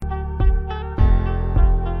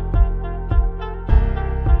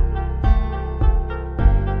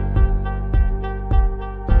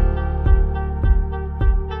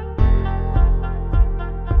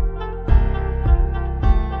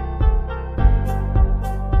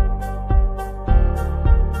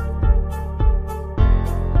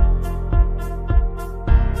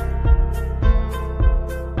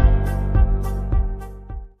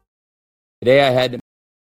Today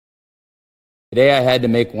I had to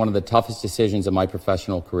make one of the toughest decisions of my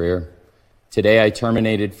professional career. Today I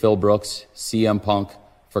terminated Phil Brooks, CM Punk,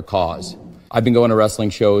 for cause. I've been going to wrestling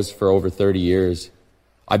shows for over 30 years.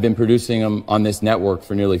 I've been producing them on this network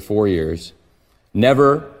for nearly 4 years.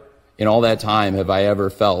 Never in all that time have I ever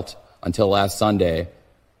felt, until last Sunday,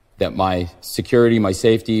 that my security, my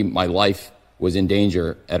safety, my life was in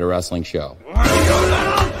danger at a wrestling show.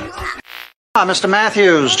 Mr.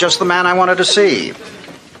 Matthews, just the man I wanted to see.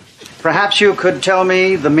 Perhaps you could tell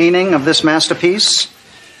me the meaning of this masterpiece?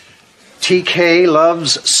 TK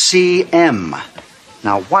loves CM.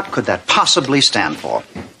 Now, what could that possibly stand for?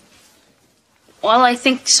 Well, I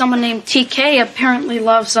think someone named TK apparently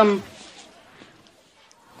loves,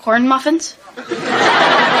 corn muffins.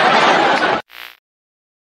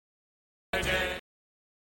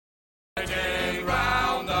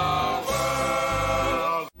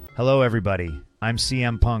 Hello, everybody. I'm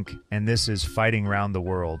CM Punk, and this is Fighting Round the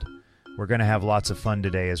World. We're going to have lots of fun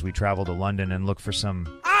today as we travel to London and look for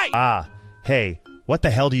some... Hey, what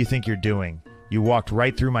the hell do you think you're doing? You walked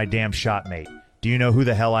right through my damn shot, mate. Do you know who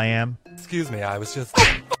the hell I am? Excuse me, I was just...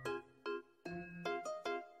 It's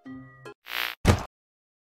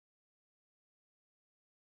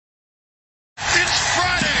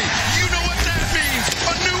Friday! You know what that means!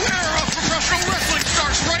 A new era of professional wrestling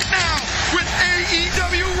starts right now with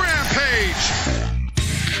AEW Rampage!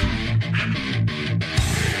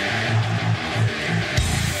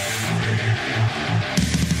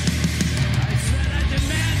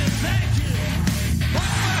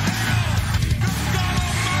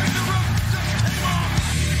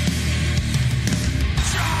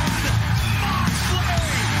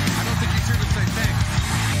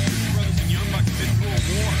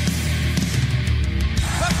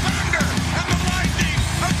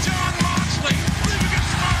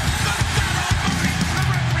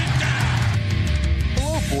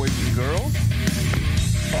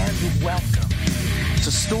 Welcome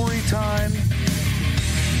to Story Time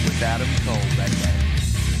with Adam Cole, that guy.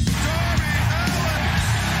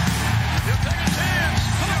 He'll take a chance.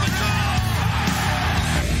 Look at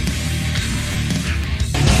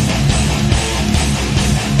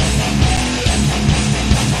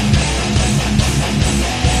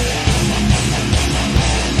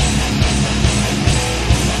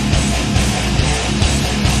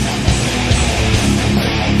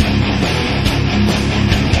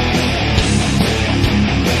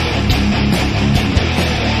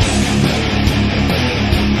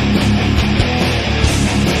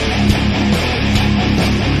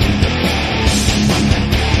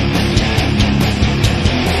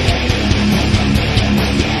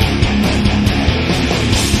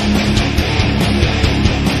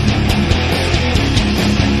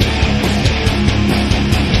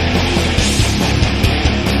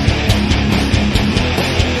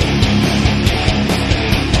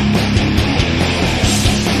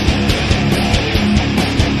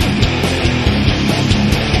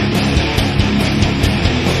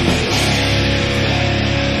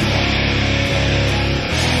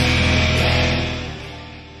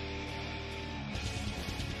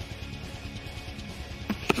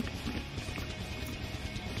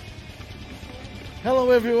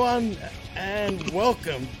Hello everyone, and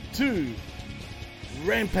welcome to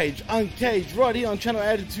Rampage Uncaged right here on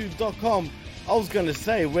channelattitude.com. I was going to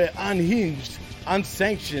say we're unhinged,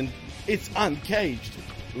 unsanctioned, it's Uncaged,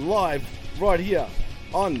 live right here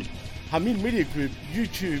on Hamid Media Group,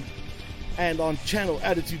 YouTube, and on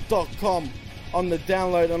channelattitude.com on the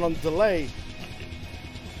download and on delay.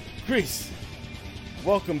 Chris,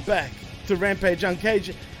 welcome back to Rampage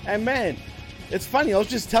Uncaged, and man, it's funny, I was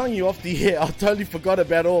just telling you off the air, I totally forgot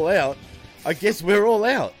about All Out. I guess we're all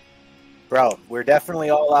out. Bro, we're definitely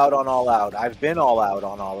all out on All Out. I've been all out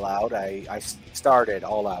on All Out. I started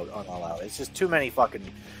all out on All Out. It's just too many fucking...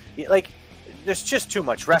 there's just too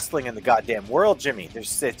much wrestling in the goddamn world, Jimmy.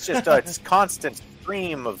 It's just it's constant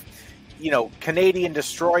stream of, Canadian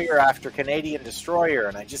Destroyer after Canadian Destroyer,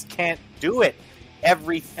 and I just can't do it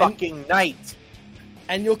every fucking night.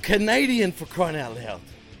 And you're Canadian, for crying out loud.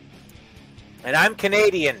 And I'm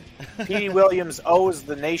Canadian. Petey Williams owes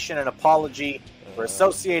the nation an apology for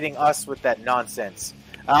associating us with that nonsense.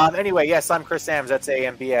 Anyway, yes, I'm Chris Ambs. That's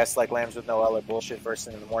AMBS, like lambs with no L or bullshit first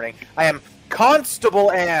thing in the morning. I am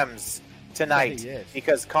Constable Ambs tonight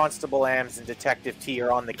because Constable Ambs and Detective T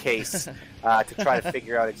are on the case to try to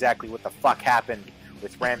figure out exactly what the fuck happened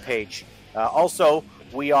with Rampage. Also,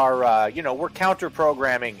 we are, we're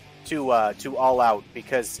counter-programming to All Out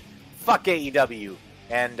because fuck AEW.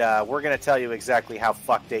 And we're going to tell you exactly how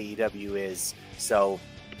fucked AEW is. So,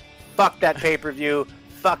 fuck that pay-per-view.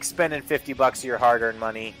 Fuck spending $50 of your hard-earned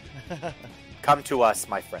money. Come to us,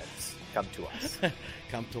 my friends. Come to us.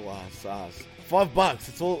 Come to us. $5.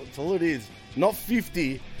 That's all it is. Not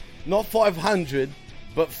 50, not 500,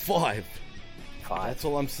 but 5. That's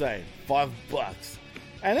all I'm saying. $5.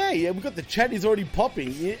 And hey, yeah, we've got the chat is already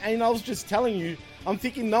popping. And I was just telling you, I'm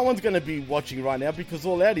thinking no one's going to be watching right now because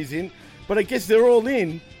All Out is in. But I guess they're all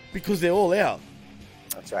in because they're all out.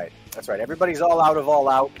 That's right. That's right. Everybody's all out of All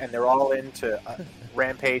Out, and they're all into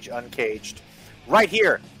Rampage Uncaged right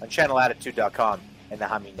here on channelattitude.com and the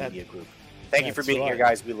Hami Media Group. Thank you for being here,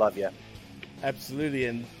 guys. We love you. Absolutely.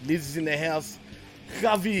 And Liz is in the house.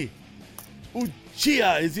 Javi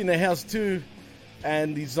Uchia is in the house too.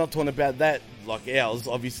 And he's not talking about that like ours.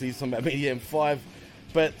 Obviously, he's talking about Media M5.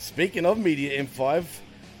 But speaking of Media M5,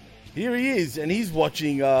 here he is. And he's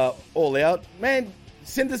watching All Out. Man,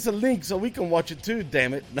 send us a link so we can watch it too,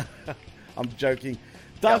 damn it. I'm joking.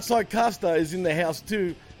 Darkside Caster is in the house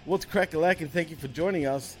too. What's crack-a-lack, and thank you for joining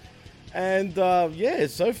us. And yeah,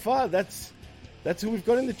 so far that's who we've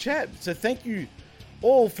got in the chat. So thank you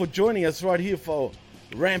all for joining us right here for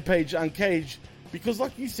Rampage Uncaged. Because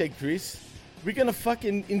like you said, Chris, we're going to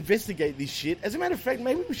fucking investigate this shit. As a matter of fact,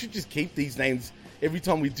 maybe we should just keep these names every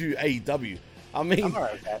time we do AEW. I mean, I'm all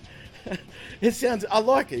right with that. It sounds, I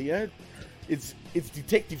like it, you know. It's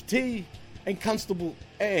Detective T and Constable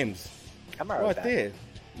Ambs. I'm all right with that. There.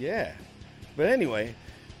 Yeah. But anyway,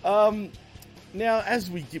 now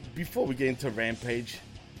before we get into Rampage,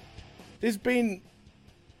 there's been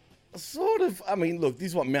sort of, I mean, look, this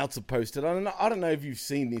is what Meltzer posted. I don't know if you've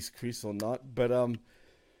seen this, Chris, or not, but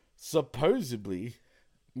supposedly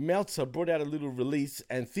Meltzer brought out a little release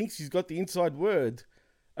and thinks he's got the inside word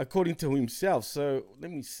according to himself. So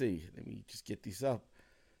let me see. Let me just get this up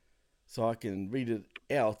so I can read it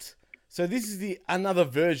out. So this is another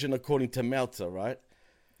version according to Meltzer, right?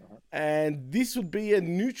 And this would be a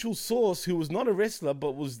neutral source who was not a wrestler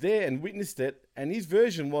but was there and witnessed it. And his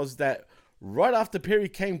version was that right after Perry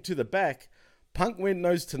came to the back, Punk went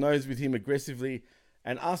nose to nose with him aggressively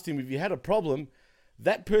and asked him if he had a problem.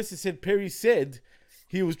 That person said Perry said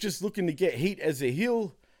he was just looking to get heat as a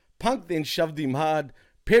heel. Punk then shoved him hard.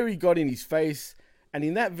 Perry got in his face. And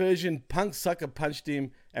in that version, Punk sucker punched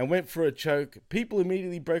him and went for a choke. People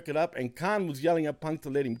immediately broke it up and Khan was yelling at Punk to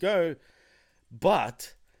let him go.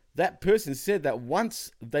 But that person said that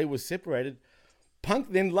once they were separated,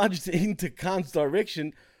 Punk then lunged into Khan's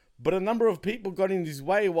direction, but a number of people got in his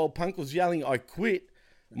way while Punk was yelling, "I quit."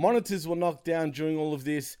 Monitors were knocked down during all of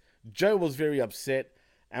this. Joe was very upset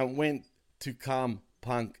and went to calm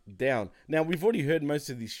Punk down. Now, we've already heard most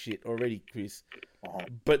of this shit already, Chris,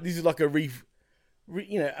 but this is like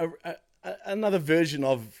another version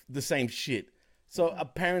of the same shit. So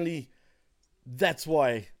apparently that's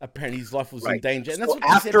why his life was in danger. And that's what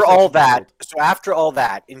after all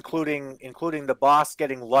that, including the boss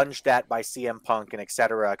getting lunged at by CM Punk and et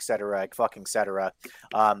cetera,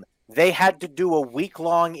 they had to do a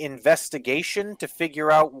week-long investigation to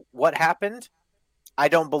figure out what happened. I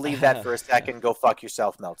don't believe that for a second. Go fuck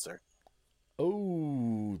yourself, Meltzer.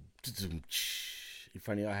 Oh, if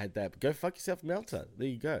only I had that. But go fuck yourself, Meltzer. There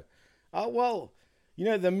you go. Oh, well, you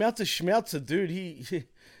know, the Meltzer Schmeltzer dude,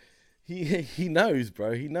 he knows,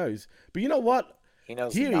 bro. He knows. But you know what? He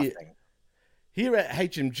knows nothing. Here at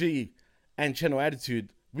HMG and Channel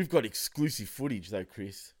Attitude, we've got exclusive footage, though,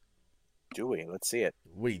 Chris. Do we? Let's see it.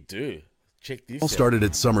 We do. Check this All out. started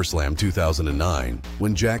at SummerSlam 2009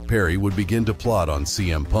 when Jack Perry would begin to plot on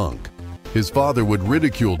CM Punk. His father would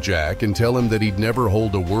ridicule Jack and tell him that he'd never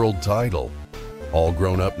hold a world title. All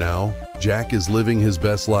grown up now, Jack is living his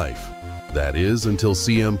best life. That is, until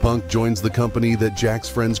CM Punk joins the company that Jack's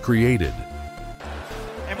friends created.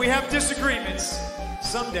 And we have disagreements.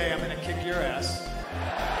 Someday I'm going to kick your ass.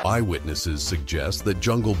 Eyewitnesses suggest that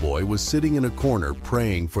Jungle Boy was sitting in a corner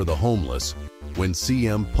praying for the homeless when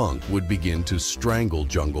CM Punk would begin to strangle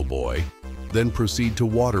Jungle Boy, then proceed to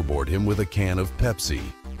waterboard him with a can of Pepsi.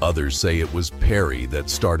 Others say it was Perry that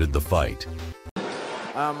started the fight.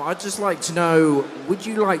 I'd just like to know, would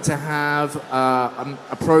you like to have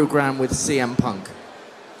a program with CM Punk?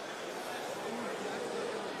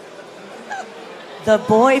 The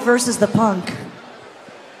boy versus the punk.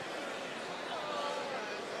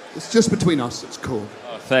 It's just between us. It's cool.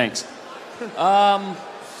 Oh, thanks.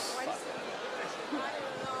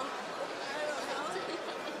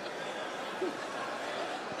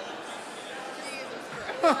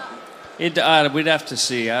 We'd have to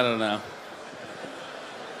see. I don't know.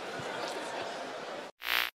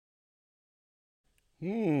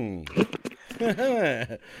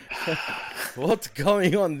 What's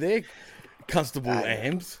going on there, Constable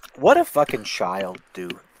Ambs? What a fucking child,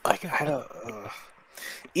 dude. Like, I don't...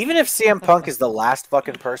 Even if CM Punk is the last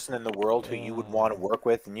fucking person in the world who you would want to work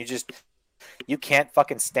with, and you can't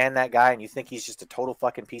fucking stand that guy and you think he's just a total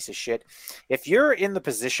fucking piece of shit. If you're in the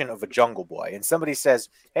position of a Jungle Boy and somebody says,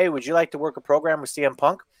 hey, would you like to work a program with CM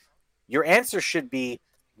Punk? Your answer should be,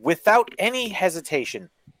 without any hesitation,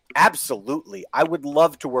 absolutely. I would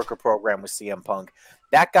love to work a program with CM Punk.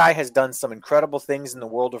 That guy has done some incredible things in the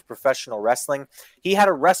world of professional wrestling. He had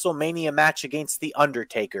a WrestleMania match against The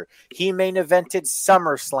Undertaker. He main evented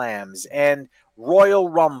SummerSlams and Royal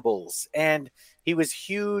Rumbles, and he was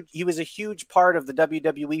huge. He was a huge part of the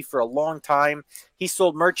WWE for a long time. He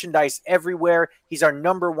sold merchandise everywhere. He's our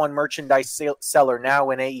 #1 merchandise seller now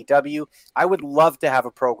in AEW. I would love to have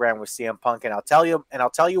a program with CM Punk, and I'll tell you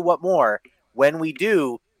what more. When we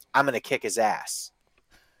do, I'm going to kick his ass.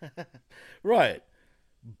 Right.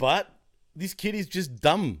 But this kid is just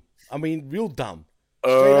dumb. I mean, real dumb. I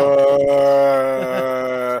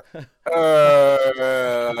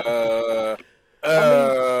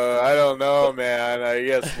don't know, man. I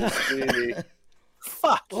guess we'll see.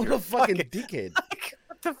 Fuck. What a fucking dickhead.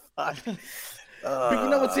 What the fuck? But you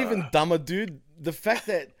know what's even dumber, dude? The fact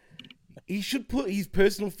that he should put his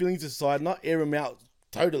personal feelings aside, not air them out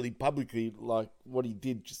totally publicly like what he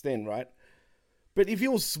did just then, right? But if he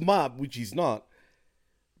was smart, which he's not,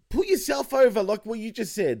 put yourself over like what you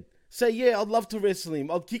just said. Say, yeah, I'd love to wrestle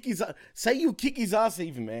him. I'll kick his ass. Say you'll kick his ass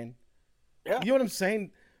even, man. Yeah. You know what I'm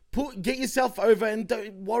saying? Get yourself over and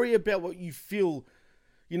don't worry about what you feel,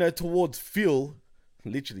 towards Phil.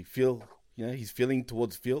 Literally, Phil. He's feeling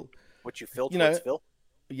towards Phil. What you feel towards Phil?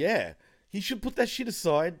 Yeah. He should put that shit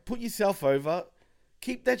aside. Put yourself over.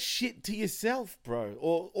 Keep that shit to yourself, bro.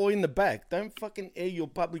 Or in the back. Don't fucking air your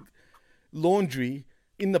public laundry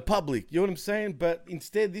in the public. You know what I'm saying? But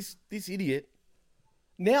instead, this idiot.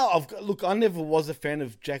 Now, look, I never was a fan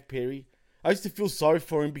of Jack Perry. I used to feel sorry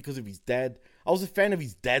for him because of his dad. I was a fan of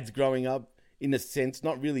his dad's growing up, in a sense.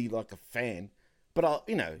 Not really like a fan. But,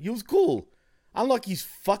 he was cool. Unlike his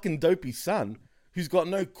fucking dopey son, who's got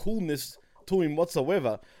no coolness to him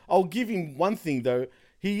whatsoever. I'll give him one thing, though.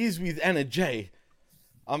 He is with Anna Jay.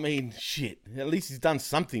 I mean, shit. At least he's done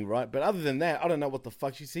something, right? But other than that, I don't know what the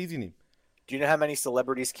fuck she sees in him. Do you know how many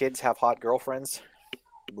celebrities' kids have hot girlfriends?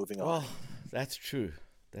 Moving on. Well, that's true.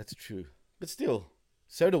 That's true. But still,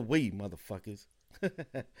 so do we, motherfuckers.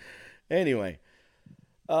 Anyway.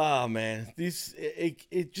 Oh, man.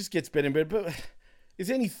 It just gets better and better. But is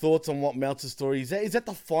there any thoughts on what Meltzer's story is? Is that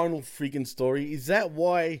the final freaking story? Is that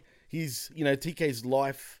why TK's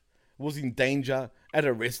life was in danger at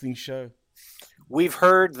a wrestling show? We've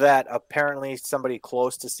heard that apparently somebody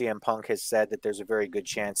close to CM Punk has said that there's a very good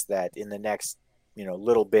chance that in the next,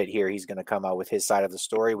 little bit here, he's going to come out with his side of the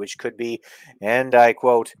story, which could be, and I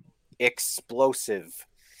quote, explosive.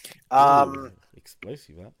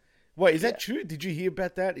 Explosive, huh? Wait, is that true? Did you hear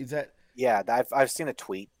about that? Is that? Yeah, I've seen a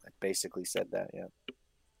tweet that basically said that. Yeah.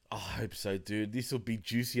 I hope so, dude. This will be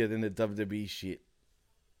juicier than the WWE shit.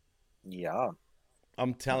 Yeah.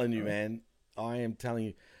 I'm telling you, man. I am telling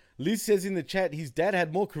you. Liz says in the chat, his dad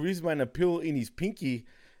had more charisma and appeal in his pinky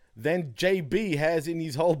than JB has in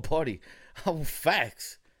his whole body. Oh,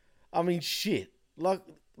 facts. I mean, shit. Like,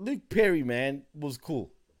 Luke Perry, man, was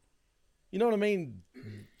cool. You know what I mean?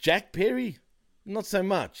 Jack Perry? Not so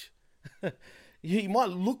much. He might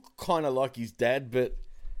look kind of like his dad, but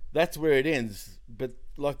that's where it ends. But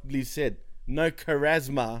like Liz said, no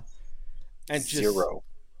charisma. And zero.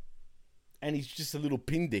 And he's just a little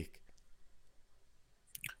pin dick.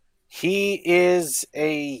 He is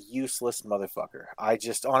a useless motherfucker.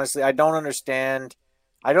 Honestly, I don't understand.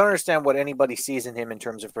 I don't understand what anybody sees in him in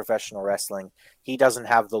terms of professional wrestling. He doesn't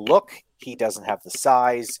have the look. He doesn't have the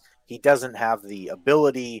size. He doesn't have the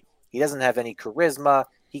ability. He doesn't have any charisma.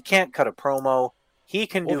 He can't cut a promo. He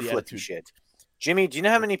can do flippy shit. Jimmy, do you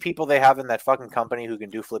know how many people they have in that fucking company who can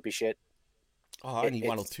do flippy shit? Oh, only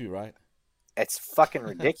one or two, right? It's fucking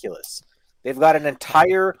ridiculous. They've got an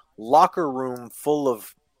entire locker room full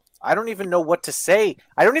of, I don't even know what to say.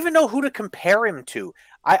 I don't even know who to compare him to.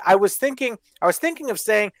 I was thinking of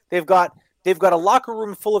saying they've got a locker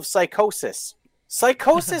room full of Psychosis.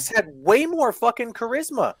 Psychosis had way more fucking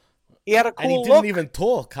charisma. He had a cool look. And he didn't even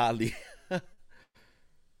talk, hardly.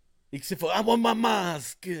 Except for, I want my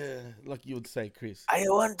mask. Like you would say, Chris. I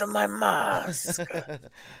want my mask.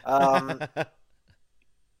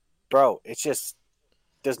 Bro, it's just,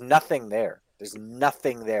 there's nothing there. There's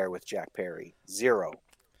nothing there with Jack Perry. Zero.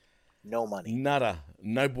 No money. Nada.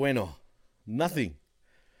 No bueno. Nothing.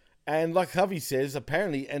 And like Javi says,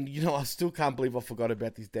 apparently, and I still can't believe I forgot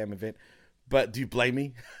about this damn event, but do you blame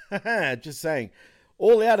me? Just saying.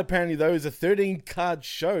 All Out, apparently, though, is a 13-card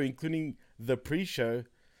show, including the pre-show.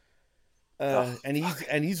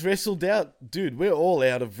 And he's wrestled out, dude. We're all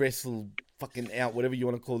out of fucking out, whatever you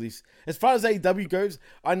want to call this. As far as AEW goes,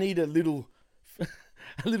 I need a little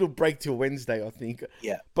break till Wednesday, I think.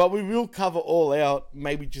 Yeah. But we will cover All Out,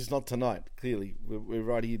 maybe just not tonight. Clearly, we're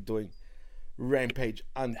right here doing Rampage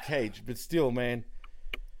Uncaged, but still, man.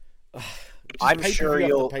 I'm sure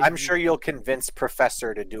you'll convince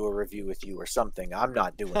Professor to do a review with you or something. I'm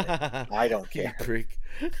not doing it. I don't care. You prick.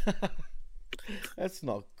 That's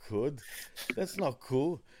not good. That's not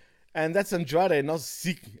cool. And that's Andrade, not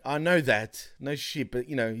sick. I know that. No shit, but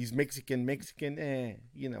he's Mexican.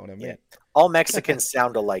 You know what I mean. Yeah. All Mexicans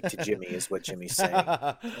sound alike to Jimmy, is what Jimmy's saying.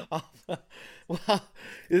 Well,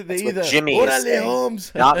 that's what Jimmy is saying.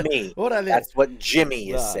 Holmes. Not me. That's what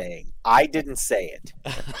Jimmy is saying. I didn't say it.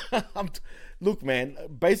 Look, man,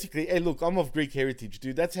 basically, hey, look, I'm of Greek heritage,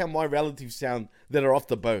 dude. That's how my relatives sound that are off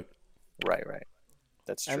the boat. Right.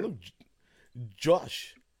 That's true. And look,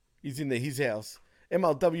 Josh is in his house.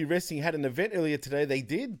 MLW Wrestling had an event earlier today. They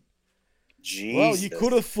did. Jesus. Well, you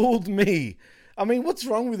could have fooled me. I mean, what's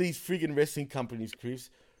wrong with these friggin' wrestling companies, Chris?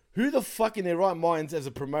 Who the fuck in their right minds as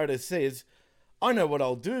a promoter says, I know what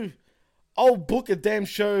I'll do. I'll book a damn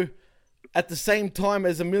show at the same time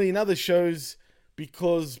as a million other shows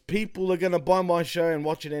because people are going to buy my show and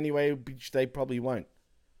watch it anyway, which they probably won't.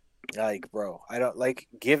 Like, bro, I don't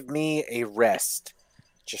give me a rest.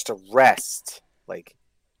 Just a rest. Like,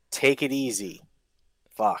 take it easy.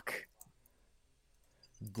 Fuck.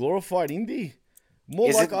 Glorified indie?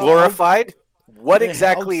 Is it glorified? What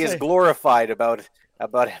exactly is glorified about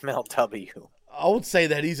MLW? I would say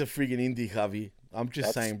that he's a friggin' indie, Javi. I'm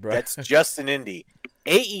just saying, bro. That's just an indie.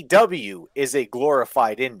 AEW is a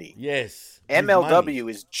glorified indie. Yes. MLW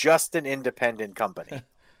is just an independent company.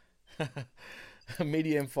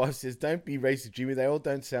 Media M5 says, don't be racist, Jimmy. They all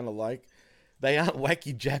don't sound alike. They aren't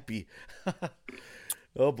wacky jappy.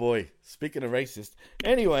 Oh, boy. Speaking of racist.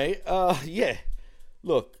 Anyway, yeah.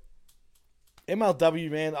 Look,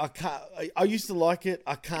 MLW, man, I used to like it.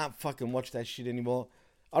 I can't fucking watch that shit anymore.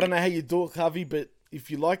 I don't know how you do it, Harvey, but if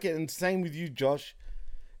you like it, and same with you, Josh.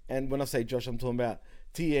 And when I say Josh, I'm talking about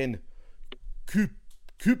TN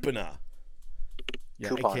Couponer.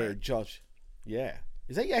 Yeah, aka Josh. Yeah.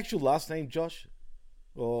 Is that your actual last name, Josh?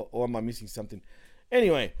 Or am I missing something?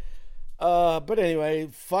 Anyway,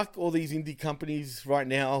 fuck all these indie companies right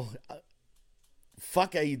now.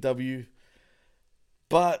 Fuck AEW.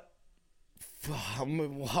 But I'm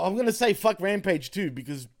going to say fuck Rampage too,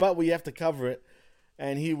 but we have to cover it.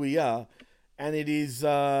 And here we are. And it is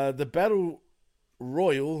the Battle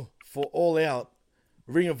Royal for All Out.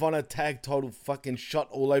 Ring of Honor tag title fucking shot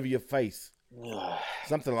all over your face.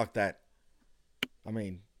 Something like that. I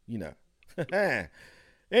mean,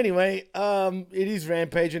 Anyway, it is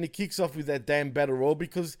Rampage, and it kicks off with that damn Battle Royal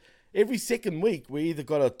because every second week we either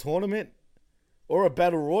got a tournament or a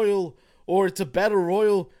Battle Royal, or it's a Battle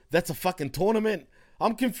Royal that's a fucking tournament.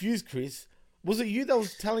 I'm confused, Chris. Was it you that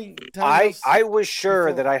was telling us? I was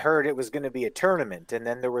sure that I heard it was going to be a tournament, and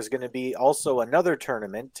then there was going to be also another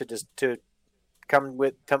tournament to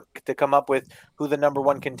come up with who the number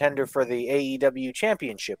one contender for the AEW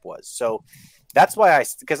championship was. So that's why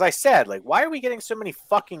because I said, like, why are we getting so many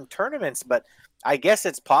fucking tournaments? But I guess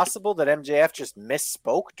it's possible that MJF just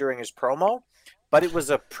misspoke during his promo, but it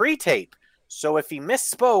was a pre-tape. So if he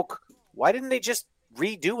misspoke, why didn't they just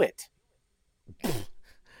redo it?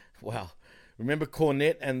 Wow. Remember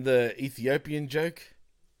Cornette and the Ethiopian joke?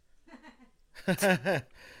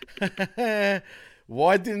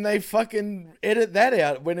 Why didn't they fucking edit that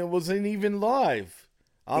out when it wasn't even live?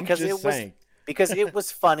 Because it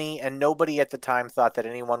was funny, and nobody at the time thought that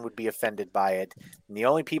anyone would be offended by it. And the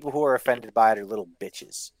only people who are offended by it are little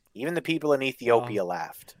bitches. Even the people in Ethiopia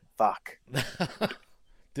laughed. Fuck.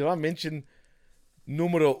 Did I mention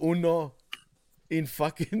numero uno in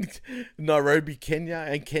fucking Nairobi, Kenya?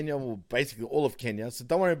 And Kenya, well, basically all of Kenya. So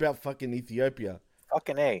don't worry about fucking Ethiopia.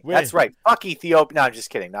 Fucking A. That's right. Fuck Ethiopia. No, I'm just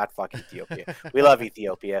kidding. Not fuck Ethiopia. We love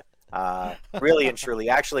Ethiopia. Really and truly.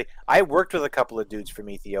 Actually, I worked with a couple of dudes from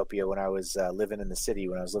Ethiopia when I was living in the city,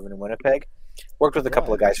 when I was living in Winnipeg. Worked with a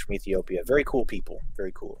couple of guys from Ethiopia. Very cool people.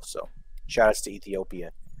 Very cool. So shout outs to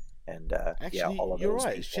Ethiopia. And actually, all of you're those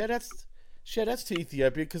right. people. Shout outs to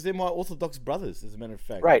Ethiopia because they're my Orthodox brothers, as a matter of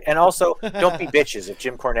fact. Right. And also, don't be bitches. If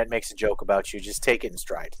Jim Cornette makes a joke about you, just take it in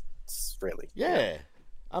stride. It's really. Yeah.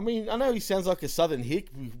 I mean, I know he sounds like a southern hick,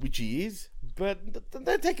 which he is, but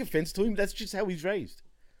don't take offense to him. That's just how he's raised.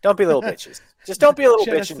 Don't be little bitches. Just don't be a little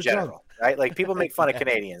bitch in general, right? Like, people make fun of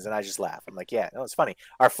Canadians, and I just laugh. I'm like, yeah, no, it's funny.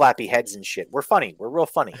 Our flappy heads and shit. We're funny. We're real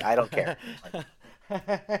funny. I don't care.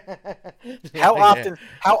 How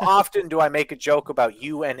often do I make a joke about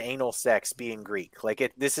you and anal sex being Greek?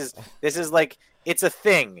 Like this is like it's a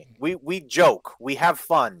thing. We joke. We have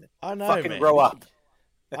fun. I know, Fucking man. grow up.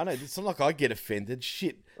 I know. It's not like I get offended.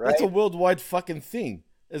 Shit. Right? That's a worldwide fucking thing.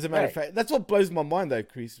 As a matter of Right. fact, that's what blows my mind, though,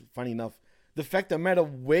 Chris. Funny enough, the fact that no matter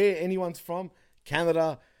where anyone's from,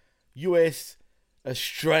 Canada, US,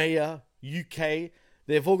 Australia, UK,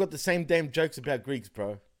 they've all got the same damn jokes about Greeks,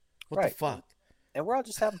 bro. What Right. the fuck? And we're all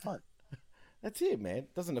just having fun. That's it, man.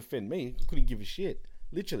 Doesn't offend me. I couldn't give a shit.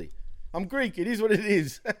 Literally. I'm Greek. It is what it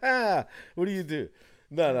is. What do you do?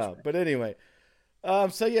 No. But anyway.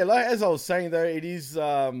 So yeah, like as I was saying though, it is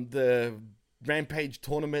the Rampage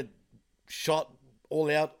tournament shot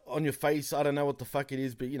all out on your face. I don't know what the fuck it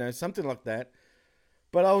is, but you know, something like that.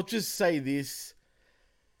 But I'll just say this.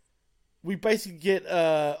 We basically get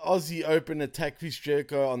Aussie Open attack Chris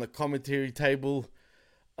Jericho on the commentary table.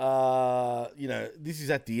 You know, this is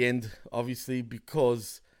at the end, obviously,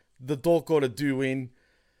 because the Dork Order do win.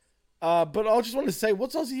 But I just want to say,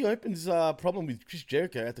 what's Aussie Open's problem with Chris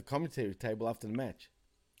Jericho at the commentary table after the match?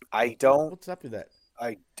 I don't. What's up with that?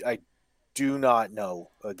 I do not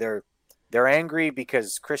know. They're angry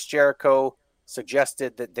because Chris Jericho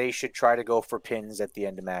suggested that they should try to go for pins at the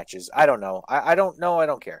end of matches. I don't know. I don't know. I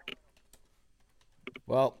don't care.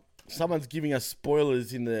 Well, someone's giving us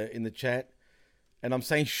spoilers in the chat, and I'm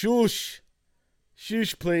saying shush,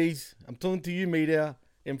 please. I'm talking to you, media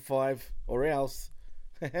M5, or else.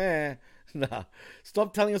 Nah,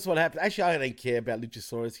 stop telling us what happened. Actually, I don't care about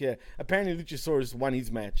Luchasaurus. Yeah, apparently Luchasaurus won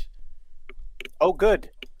his match. Oh,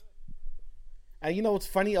 good. And you know what's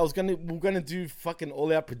funny? We're gonna do fucking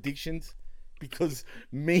all out predictions because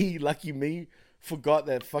lucky me, forgot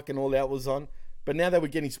that fucking all out was on. But now that we're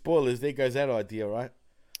getting spoilers, there goes that idea, right?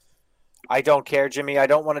 I don't care, Jimmy. I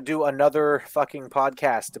don't want to do another fucking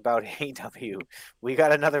podcast about AEW. We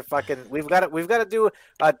got another fucking. We've got to do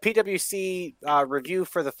a PWC review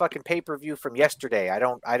for the fucking pay-per-view from yesterday. I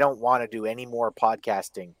don't want to do any more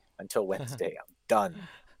podcasting until Wednesday. I'm done.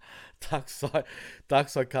 Dark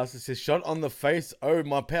Side Caster says, shot on the face. Oh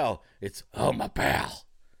my pal. It's oh my pal.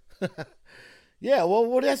 Yeah, well,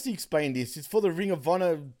 what else to explain this? It's for the Ring of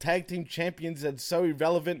Honor Tag Team Champions. That's so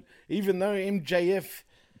irrelevant, even though MJF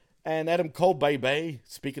and Adam Cole, baby.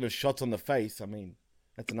 Speaking of shots on the face, I mean,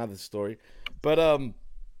 that's another story. But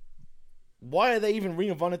why are they even Ring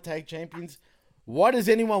of Honor Tag Champions? Why does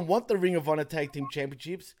anyone want the Ring of Honor Tag Team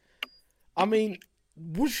Championships? I mean,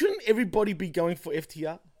 shouldn't everybody be going for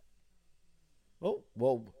FTR? Oh,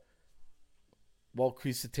 well, while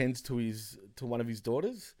Chris attends to one of his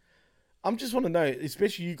daughters, I just want to know,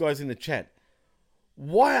 especially you guys in the chat,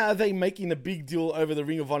 why are they making a big deal over the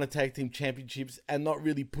Ring of Honor Tag Team Championships and not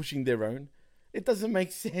really pushing their own? It doesn't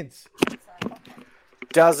make sense.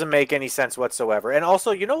 Doesn't make any sense whatsoever. And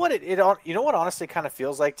also, you know what you know what honestly kind of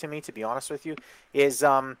feels like to me, to be honest with you, is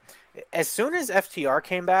as soon as FTR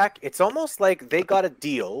came back, it's almost like they got a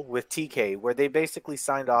deal with TK where they basically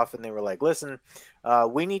signed off and they were like, listen,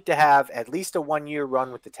 we need to have at least a 1-year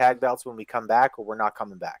run with the tag belts when we come back or we're not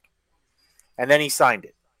coming back. And then he signed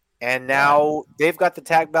it. And now they've got the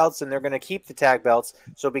tag belts and they're going to keep the tag belts.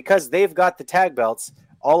 So because they've got the tag belts,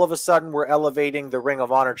 all of a sudden we're elevating the Ring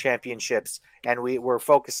of Honor championships and we're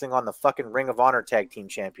focusing on the fucking Ring of Honor tag team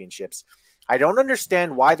championships. I don't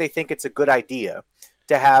understand why they think it's a good idea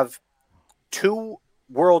to have 2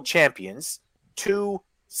 world champions, 2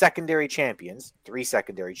 secondary champions, 3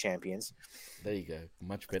 secondary champions. There you go.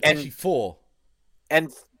 Much better. Actually, 4.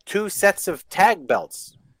 And 2 sets of tag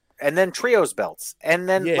belts. And then trios belts. And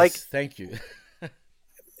then, yes, thank you.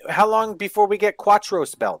 How long before we get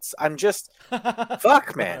Quattros belts? I'm just...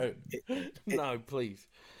 fuck, man. No, please.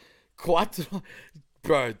 Quattro...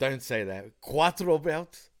 Bro, don't say that. Quattro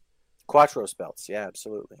belts? Quattros belts, yeah,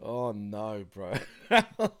 absolutely. Oh, no, bro.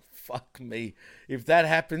 Fuck me. If that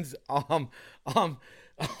happens, I'm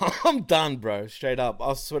done, bro. Straight up.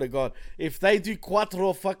 I swear to God. If they do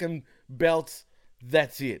Quattro fucking belts,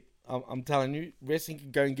 that's it. I'm telling you, wrestling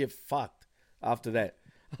can go and get fucked after that.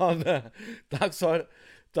 On the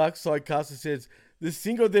Dark Side Caster says, the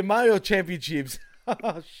Cinco de Mayo Championships.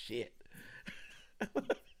 Oh, shit.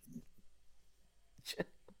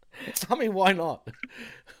 I mean, why not?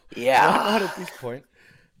 Yeah. Why not at this point?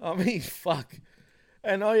 I mean, fuck.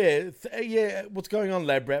 And oh, yeah, what's going on,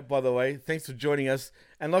 Lab Rat, by the way? Thanks for joining us.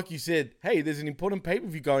 And like you said, hey, there's an important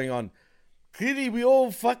pay-per-view going on. Clearly, we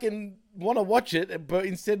all fucking want to watch it, but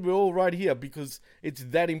instead we're all right here because it's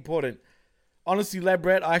that important. Honestly, Lab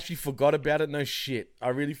Rat, I actually forgot about it. No shit. I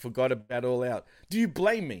really forgot about All Out. Do you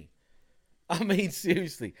blame me? I mean,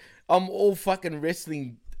 seriously. I'm all fucking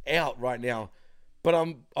wrestling out right now. But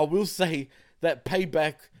I will say that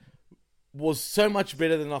Payback was so much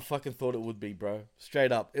better than I fucking thought it would be, bro.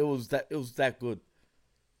 Straight up. It was that good.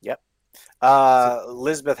 Yep.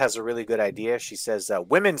 Elizabeth has a really good idea. She says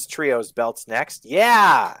women's trios belts next.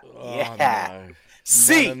 Yeah. Yeah. No.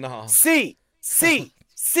 C. No. C.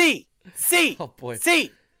 Oh boy.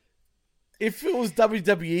 C. If it was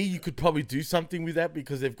WWE, you could probably do something with that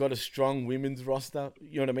because they've got a strong women's roster.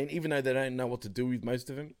 You know what I mean? Even though they don't know what to do with most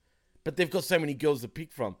of them. But they've got so many girls to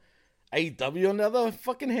pick from. AEW on the other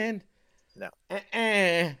fucking hand? No.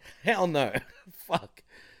 Hell no. Fuck.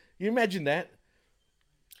 You imagine that?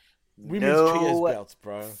 Women's trios belts,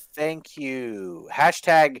 bro. Thank you.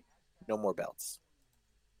 Hashtag no more belts.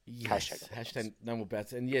 Yes. Hashtag no more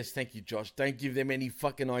belts. And yes, thank you, Josh. Don't give them any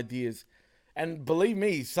fucking ideas. And believe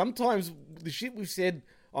me, sometimes the shit we've said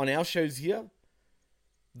on our shows here,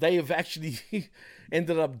 they have actually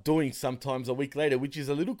ended up doing sometimes a week later, which is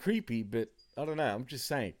a little creepy, but I don't know. I'm just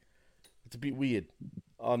saying. It's a bit weird.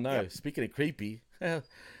 Oh, no. Yep. Speaking of creepy,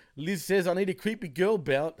 Liz says, I need a creepy girl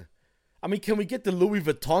belt. I mean, can we get the Louis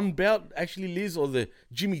Vuitton belt, actually, Liz, or the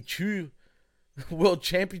Jimmy Choo World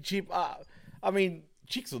Championship? I mean,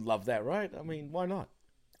 chicks would love that, right? I mean, why not?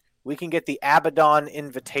 We can get the Abaddon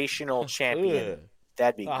Invitational Champion.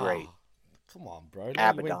 That'd be great. Come on, bro.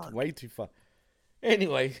 Abaddon. You went way too far.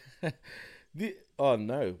 Anyway. Oh,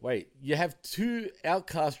 no. Wait. You have two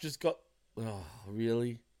Outcasts just got... Oh,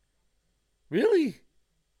 really? Really?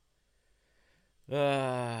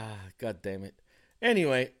 God damn it.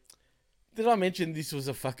 Anyway, did I mention this was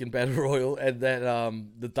a fucking battle royal and that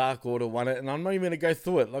the Dark Order won it? And I'm not even going to go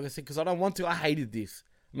through it, like I said, because I don't want to. I hated this.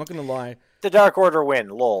 I'm not going to lie. The Dark Order win,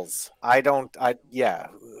 lols. I don't.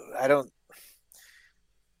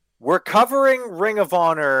 We're covering Ring of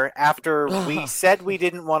Honor after we said we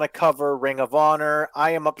didn't want to cover Ring of Honor.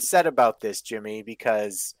 I am upset about this, Jimmy,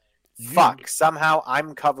 because fuck, somehow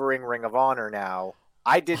I'm covering Ring of Honor now.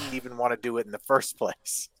 I didn't even want to do it in the first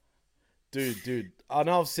place. Dude, I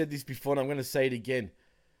know I've said this before and I'm going to say it again.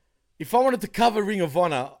 If I wanted to cover Ring of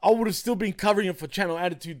Honor, I would have still been covering it for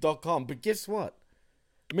channelattitude.com. But guess what?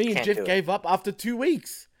 Me and Jeff gave up after 2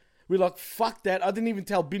 weeks. We're like, fuck that. I didn't even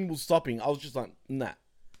tell Bin was stopping. I was just like, nah.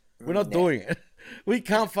 We're not doing it. We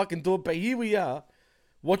can't fucking do it. But here we are,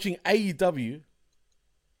 watching AEW.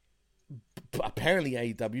 Apparently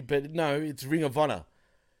AEW, but no, it's Ring of Honor.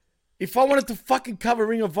 If I wanted to fucking cover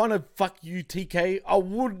Ring of Honor, fuck you, TK, I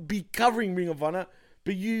would be covering Ring of Honor.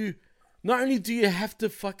 But you, not only do you have to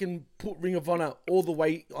fucking put Ring of Honor all the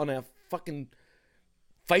way on our fucking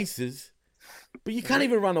faces, but you can't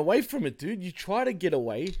even run away from it, dude. You try to get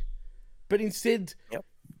away, but instead,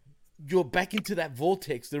 you're back into that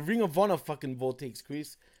vortex, the Ring of Honor fucking vortex,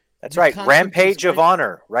 Chris. That's right. Rampage of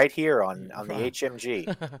Honor, right here on the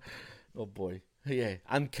HMG. Oh boy, yeah.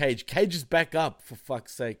 Uncaged. Cage is back up, for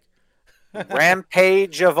fuck's sake.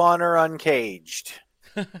 Rampage of Honor Uncaged.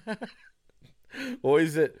 Or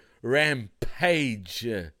is it Rampage?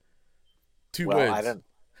 Two words. I don't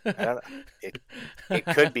know. It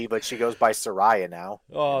could be, but she goes by Soraya now.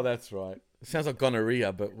 Oh, that's right. It sounds like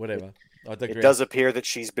gonorrhea, but whatever. It does appear that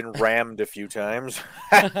she's been rammed a few times.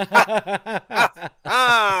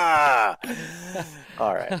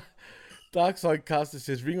 All right. Darkside Caster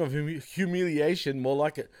says Ring of Humiliation, more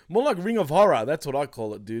like Ring of Horror. That's what I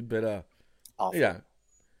call it, dude. But yeah,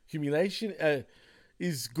 Humiliation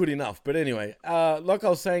is good enough. But anyway, like I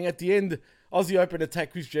was saying at the end, Aussie Open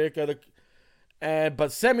attacked Chris Jericho,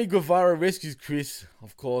 but Sammy Guevara rescues Chris,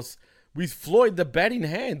 of course, with Floyd the bat in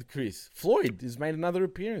hand. Chris Floyd has made another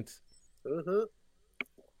appearance. Mm-hmm.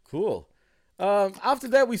 Cool. After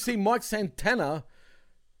that, we see Mike Santana.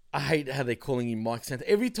 I hate how they're calling him Mike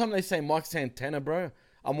Santana. Every time they say Mike Santana, bro,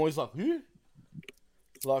 I'm always like, who?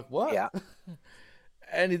 Like, what? Yeah.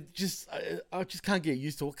 And it just, I just can't get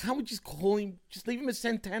used to it. Can't we just call him, just leave him as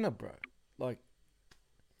Santana, bro? Like.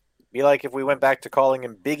 Be like if we went back to calling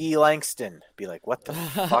him Biggie Langston. Be like, what the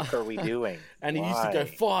fuck are we doing? And he used to go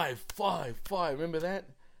 5, 5, 5. Remember that?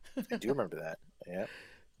 I do remember that. Yeah.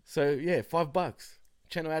 So, yeah, $5.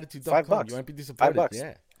 Channelattitude.com. $5. You won't be disappointed. $5.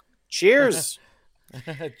 Yeah. Cheers.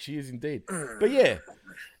 Cheers indeed. But yeah,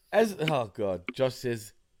 oh God, Josh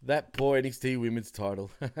says, that poor NXT women's title.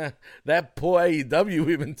 That poor AEW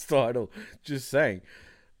women's title. Just saying.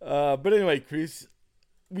 But anyway, Chris,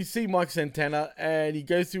 we see Mike Santana and he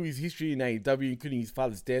goes through his history in AEW, including his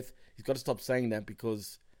father's death. He's got to stop saying that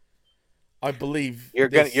because I believe you're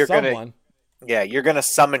gonna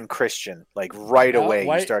summon Christian like right away.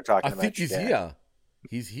 You start talking about. I think he's here.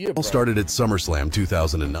 He's here. Bro. Started at SummerSlam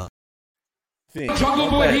 2009. Jungle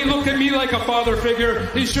Boy, he looked at me like a father figure.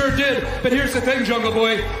 He sure did. But here's the thing, Jungle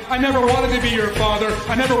Boy. I never wanted to be your father.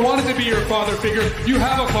 I never wanted to be your father figure. You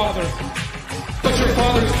have a father. your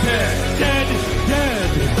father's dead. Dead, dead,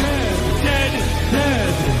 dead, dead,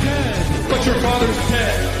 dead, dead. But your father's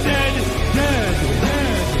dead. Dead, dead, dead,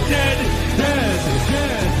 dead, dead,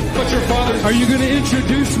 dead. But your father's... Are you going to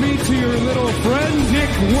introduce me to your little friend,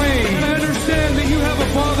 Nick Wayne? I understand that you have a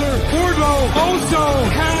father. Wardlow also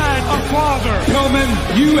had a father. Pillman,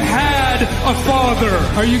 you had a father.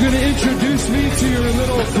 Are you going to introduce me to your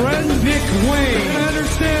little friend, Nick Wayne? I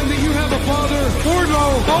understand that you have a father.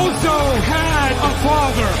 Wardlow also had a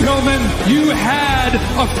father. Pillman, you had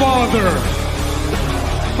a father.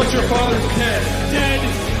 But your father's dead. Dead,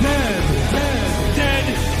 dead, dead, dead,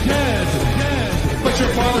 dead, dead. But your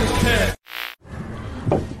father's dead.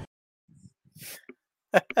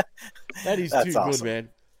 That is That's too good, awesome. man.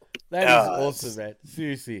 That is awesome, man.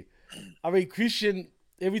 Seriously. I mean, Christian,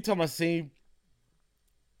 every time I see him,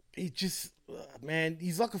 he just, man,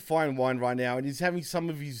 he's like a fine wine right now, and he's having some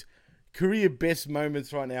of his career best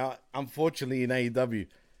moments right now, unfortunately, in AEW.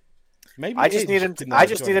 Maybe I just Edge need him. can, I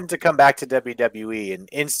just join need him to come back to WWE and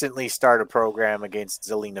instantly start a program against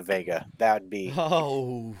Zelina Vega. That would be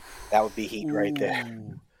heat right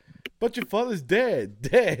there. But your father's dead.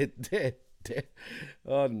 Dead.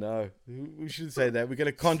 Oh, no. We shouldn't say that. We're going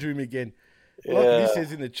to conjure him again. Like Yeah. this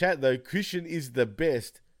says in the chat, though, Christian is the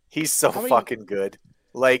best. He's so fucking good.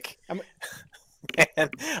 Like, man,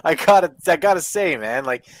 I gotta say, man,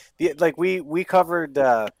 we covered,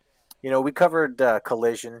 we covered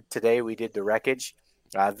Collision today. We did the Wreckage.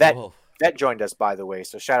 Vet joined us, by the way.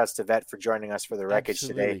 So shout outs to Vet for joining us for the Wreckage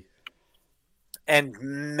today. And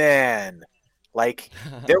man, like,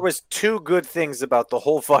 there was two good things about the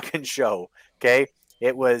whole fucking show. Okay,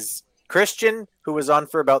 it was Christian, who was on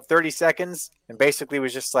for about 30 seconds and basically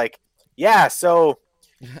was just like, yeah, so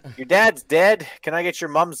your dad's dead. Can I get your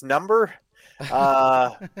mom's number?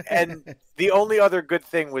 And the only other good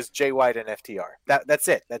thing was Jay White and FTR. That's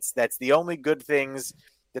it. That's the only good things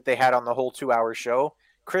that they had on the whole 2-hour show.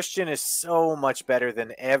 Christian is so much better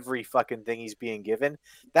than every fucking thing he's being given.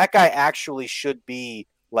 That guy actually should be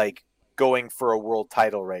like going for a world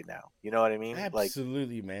title right now. You know what I mean?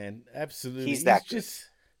 Absolutely, man. Absolutely. He's that good.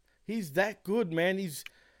 He's that good, man.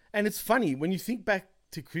 And it's funny when you think back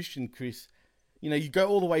to Christian, Chris. You know, you go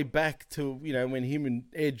all the way back to, when him and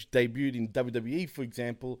Edge debuted in WWE, for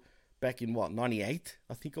example, back in 98,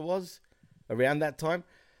 I think it was, around that time.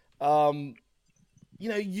 Everyone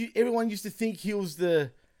used to think he was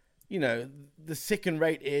the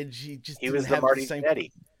second-rate Edge. He was the Marty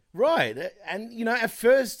Jannetty. Right. And, at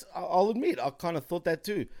first, I'll admit, I kind of thought that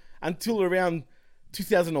too. Until around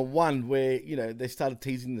 2001, where, they started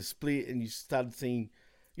teasing the split and you started seeing,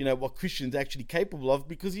 what Christian's actually capable of,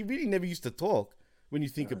 because he really never used to talk when you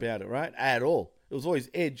think about it, right? At all. It was always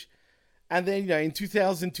Edge. And then, in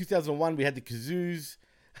 2001, we had the kazoos.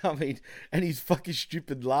 And his fucking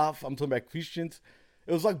stupid laugh. I'm talking about Christian's.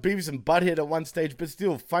 It was like Beavis and Butthead at one stage, but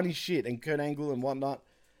still funny shit, and Kurt Angle and whatnot.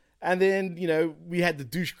 And then, we had the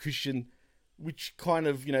douche Christian, which kind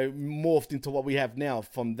of, morphed into what we have now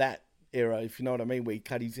from that era, if you know what I mean, where he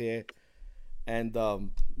cut his hair. And,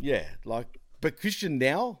 but Christian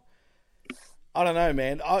now, I don't know,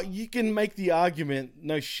 man. You can make the argument,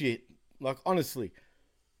 no shit, like, honestly,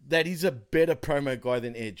 that he's a better promo guy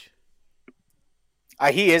than Edge.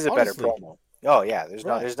 He is a better promo. Oh, yeah. There's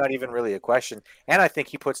not even really a question. And I think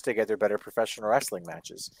he puts together better professional wrestling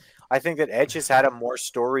matches. I think that Edge has had a more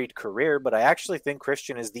storied career, but I actually think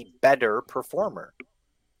Christian is the better performer.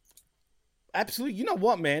 Absolutely. You know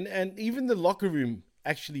what, man? And even the locker room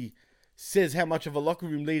actually says how much of a locker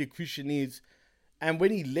room leader Christian is. And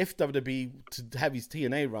when he left WWE to have his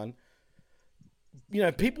TNA run,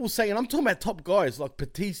 people say, and I'm talking about top guys like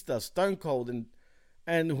Batista, Stone Cold,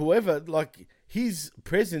 and whoever, like, his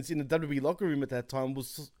presence in the WWE locker room at that time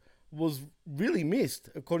was really missed,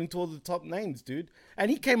 according to all the top names, dude.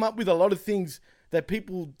 And he came up with a lot of things that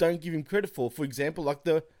people don't give him credit for. For example, like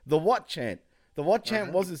the What chant. The What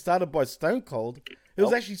chant wasn't started by Stone Cold. It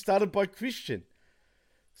was actually started by Christian.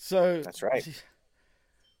 So that's right.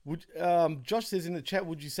 Josh says in the chat,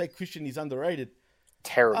 would you say Christian is underrated?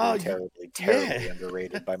 Terribly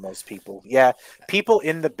underrated by most people. Yeah, people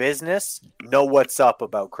in the business know what's up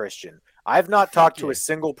about Christian. I've not talked to a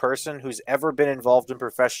single person who's ever been involved in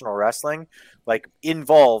professional wrestling,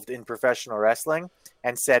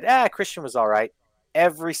 and said, Christian was all right.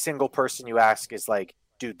 Every single person you ask is like,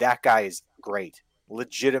 dude, that guy is great.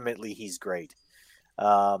 Legitimately, he's great.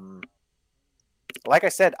 Like I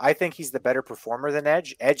said, I think he's the better performer than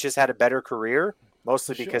Edge. Edge has had a better career,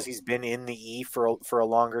 mostly because he's been in the E for a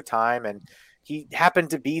longer time, and he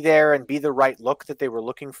happened to be there and be the right look that they were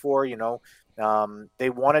looking for. They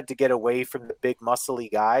wanted to get away from the big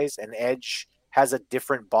muscly guys, and Edge has a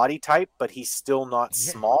different body type, but he's still not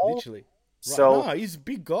small. Literally. Right. So no, he's a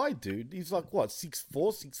big guy, dude. He's like what, 6'4",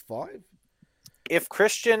 6'5"? If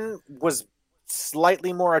Christian was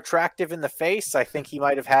slightly more attractive in the face, I think he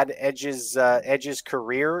might have had Edge's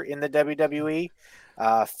career in the WWE.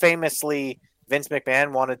 Famously, Vince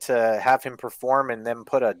McMahon wanted to have him perform and then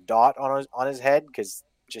put a dot on his head because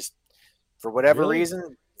just for whatever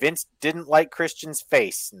reason, Vince didn't like Christian's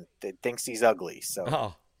face and thinks he's ugly.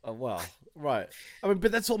 So oh well, right. I mean,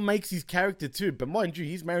 but that's what makes his character too. But mind you,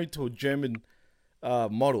 he's married to a German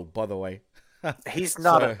model, by the way. He's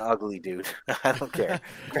not an ugly dude. I don't care.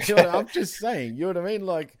 I'm just saying. You know what I mean?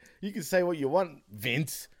 Like, you can say what you want,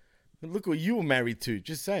 Vince. Look what you were married to.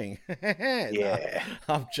 Just saying. Yeah.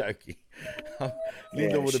 No, I'm joking.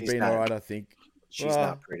 Linda would have been all right, I think. She's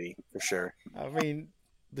not pretty, for sure. I mean,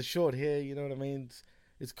 the short hair, you know what I mean?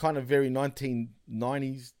 It's kind of very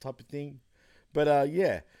 1990s type of thing. But,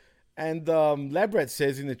 yeah. And Labrat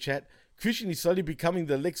says in the chat, Christian is slowly becoming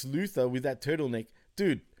the Lex Luthor with that turtleneck.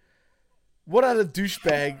 Dude. What other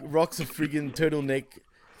douchebag rocks a friggin' turtleneck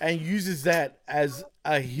and uses that as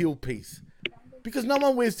a heel piece? Because no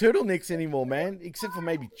one wears turtlenecks anymore, man. Except for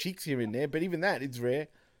maybe chicks here and there. But even that, it's rare.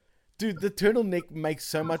 Dude, the turtleneck makes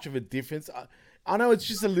so much of a difference. I know it's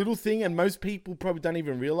just a little thing and most people probably don't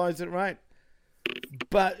even realize it, right?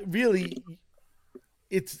 But really,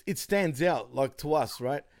 it stands out, like, to us,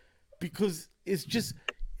 right? Because it's just...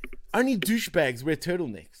 Only douchebags wear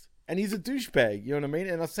turtlenecks. And he's a douchebag, you know what I mean?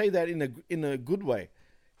 And I say that in a good way.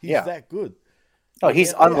 He's that good. Oh,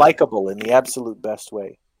 he's unlikable in the absolute best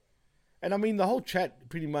way. And I mean, the whole chat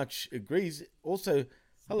pretty much agrees. Also,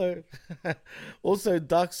 hello. Also,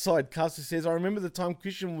 Dark Side Caster says, I remember the time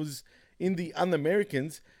Christian was in the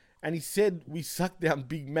Un-Americans and he said we suck down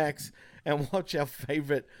Big Macs and watch our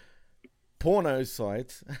favorite porno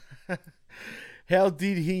sites. How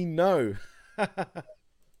did he know?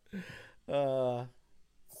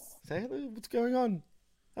 Say hello. What's going on?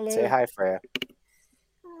 Hello. Say hi, Freya.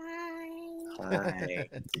 Hi.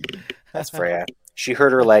 That's Freya. She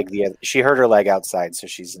hurt her leg. She hurt her leg outside, so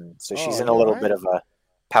she's in a little bit of a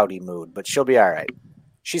pouty mood, but she'll be all right.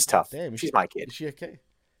 She's tough. Damn, she's my kid. Is she okay?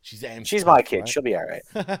 She's Ambs. She's my kid. Right? She'll be all right.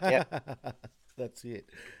 Yeah. That's it.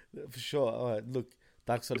 For sure. All right. Look,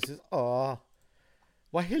 Dark Side says, "Oh,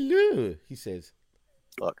 why hello?" He says.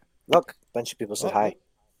 Look. A bunch of people said hi.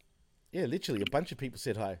 Yeah, literally, a bunch of people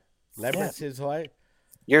said hi. Labrat says hi.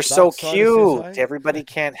 You're so cute. Everybody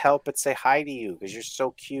can't help but say hi to you because you're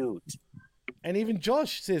so cute. And even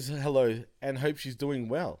Josh says hello and hope she's doing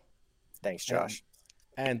well. Thanks, Josh.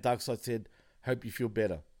 And Darkside said, hope you feel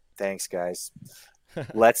better. Thanks, guys.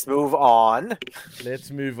 Let's move on. Let's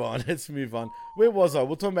move on. Where was I?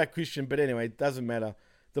 We'll talk about Christian, but anyway, it doesn't matter.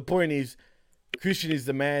 The point is, Christian is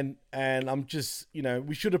the man, and I'm just,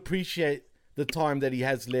 we should appreciate the time that he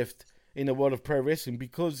has left in the world of pro wrestling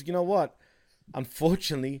because, you know what?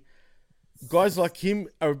 Unfortunately, guys like him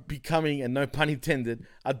are becoming, and no pun intended,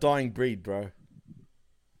 a dying breed, bro.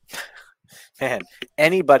 Man,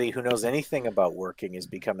 anybody who knows anything about working is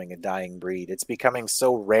becoming a dying breed. It's becoming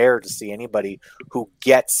so rare to see anybody who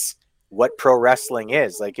gets what pro wrestling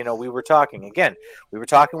is. Like, we were talking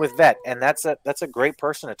with Vet, and that's a great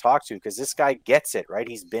person to talk to because this guy gets it, right?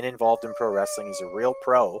 He's been involved in pro wrestling. He's a real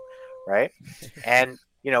pro, right? And,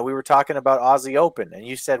 we were talking about Aussie Open, and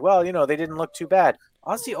you said, well, they didn't look too bad.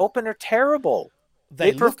 Aussie Open are terrible.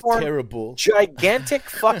 They perform terrible. Gigantic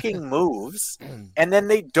fucking moves, and then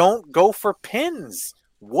they don't go for pins.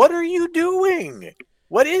 What are you doing?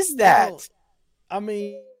 What is that? Well, I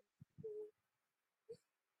mean,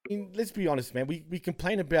 let's be honest, man. We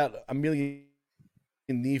complain about a million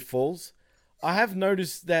near falls. I have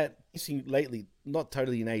noticed that lately, not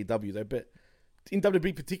totally in AEW though, but in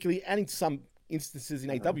WWE particularly, and in some instances in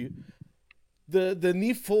AEW, the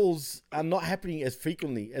near falls are not happening as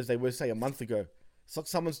frequently as they were, say, a month ago. It's like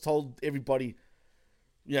someone's told everybody,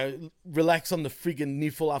 relax on the friggin'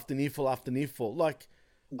 near fall after near fall after near fall. Like,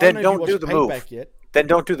 then don't do the move. Then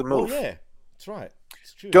don't do the move. Oh, yeah, that's right.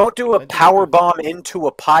 It's true. Don't do a power bomb into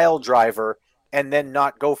a pile driver and then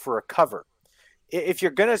not go for a cover. If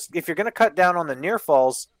you're gonna cut down on the near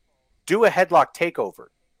falls, do a headlock takeover.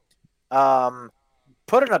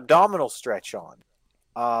 Put an abdominal stretch on.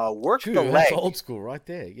 Work the leg. That's old school right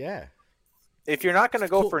there. Yeah. If you're not going to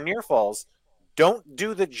go for near falls, don't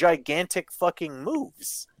do the gigantic fucking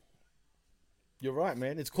moves. You're right,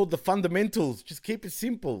 man. It's called the fundamentals. Just keep it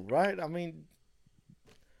simple, right? I mean,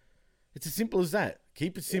 it's as simple as that.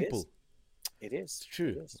 Keep it simple. It is. It's true.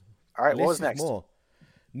 It is. All right, what was next? More.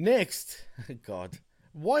 Next, God,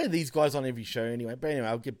 why are these guys on every show anyway? But anyway,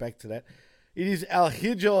 I'll get back to that. It is El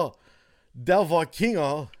Hijo del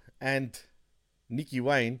Vikingo, and Nicky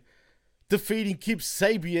Wayne, defeating Kip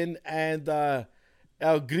Sabian and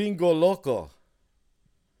El Gringo Loco.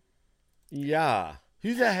 Yeah.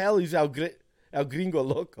 Who the hell is El Gringo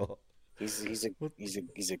Loco? He's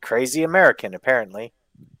a crazy American, apparently.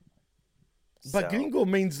 But gringo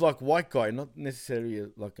means like white guy, not necessarily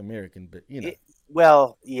like American, but you know.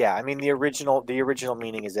 Well, yeah. I mean, the original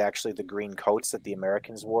meaning is actually the green coats that the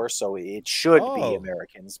Americans wore, so it should be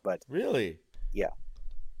Americans. But really, yeah.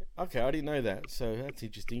 Okay, I didn't know that, so that's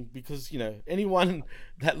interesting because anyone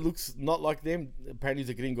that looks not like them apparently is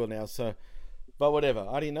a gringo now. So, but whatever,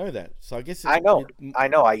 I didn't know that. So I guess I know.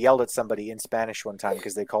 I yelled at somebody in Spanish one time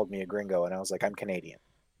because they called me a gringo, and I was like, "I'm Canadian."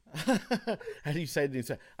 How do you say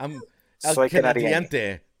it? I'm Soy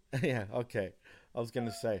Canadiente. Yeah, okay. I was going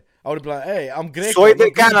to say. I would be like, hey, I'm Greco. Soy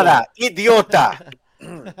de Canada, idiota.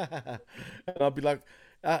 And I'll be like,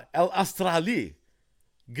 El Australi.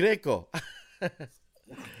 Greco.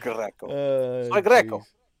 Greco. Soy Greco.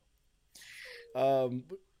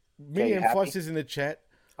 Million Foxes in the chat.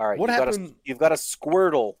 All right. What happened? You've got a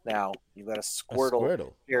Squirtle now. You've got a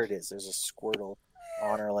Squirtle. Here it is. There's a Squirtle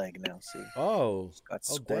on her leg now. See? Oh. Got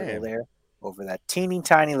Squirtle there. Over that teeny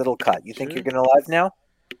tiny little cut. You think you're gonna live now?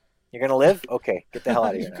 You're gonna live? Okay, get the hell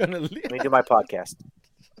out of here. Let me do my podcast.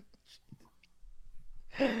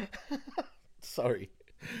 Sorry,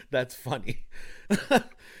 that's funny.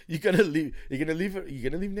 You're gonna leave. You're gonna leave. You're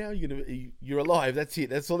gonna leave now. You're alive. That's it.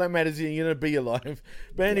 That's all that matters. You're gonna be alive.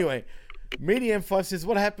 But anyway, Media M5 says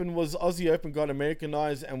what happened was Aussie Open got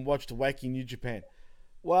Americanized and watched Wacky New Japan.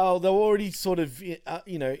 Well, they were already sort of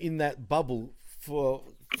in that bubble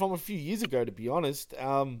from a few years ago, to be honest.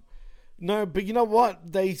 No, but you know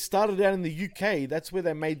what? They started out in the UK. That's where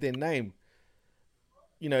they made their name.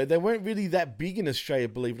 They weren't really that big in Australia,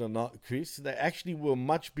 believe it or not, Chris. They actually were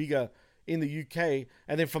much bigger in the UK.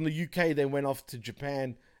 And then from the UK, they went off to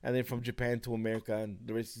Japan. And then from Japan to America. And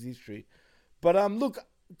the rest is history. But look,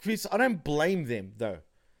 Chris, I don't blame them, though,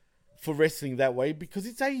 for wrestling that way. Because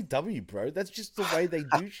it's AEW, bro. That's just the way they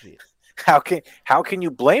do shit. How can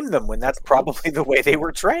you blame them when that's probably the way they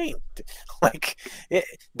were trained?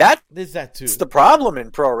 There's that too. It's the problem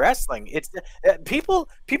in pro wrestling. It's people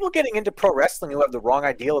getting into pro wrestling who have the wrong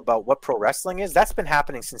idea about what pro wrestling is. That's been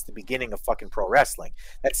happening since the beginning of fucking pro wrestling.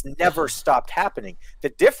 That's never stopped happening. The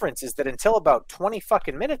difference is that until about 20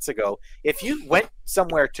 fucking minutes ago, if you went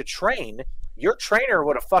somewhere to train, your trainer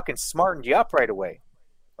would have fucking smartened you up right away,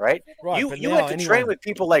 right? You went to train with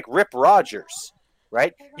people like Rip Rogers.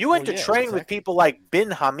 Right? You went to train with people like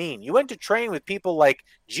Bin Hameen. You went to train with people like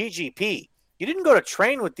GGP. You didn't go to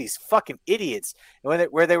train with these fucking idiots.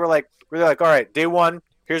 Where they were like, all right, day one,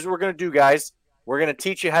 here's what we're gonna do, guys. We're gonna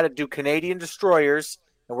teach you how to do Canadian destroyers,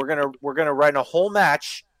 and we're gonna run a whole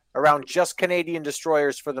match around just Canadian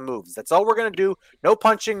destroyers for the moves. That's all we're gonna do. No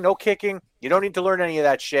punching, no kicking. You don't need to learn any of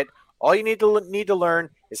that shit. All you need to learn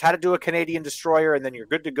is how to do a Canadian destroyer, and then you're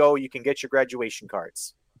good to go. You can get your graduation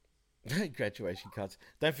cards. Graduation cards.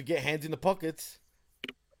 Don't forget hands in the pockets.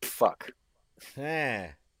 Fuck.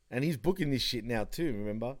 And he's booking this shit now too,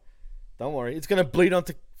 remember? Don't worry. It's going to bleed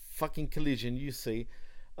onto fucking Collision, you see.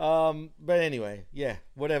 But anyway, yeah,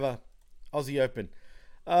 whatever. Aussie Open.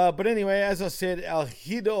 But anyway, as I said, El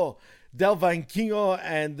Hido Del Vanquinho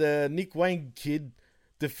and the Nick Wayne kid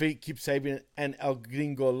defeat Kip Sabian and El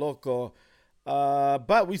Gringo Loco.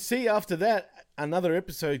 But we see after that another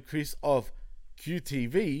episode, Chris, of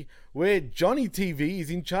QTV, where Johnny TV is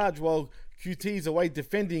in charge while QT is away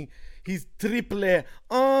defending his triple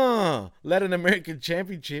Latin American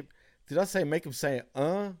Championship. Did I say make him say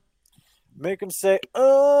Make him say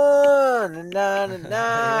na na na.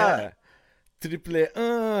 Yeah.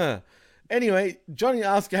 Triple Anyway, Johnny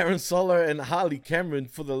asked Aaron Solo and Harley Cameron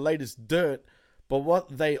for the latest dirt, but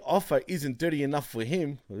what they offer isn't dirty enough for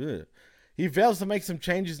him. Ugh. He vows to make some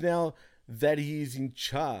changes now that he is in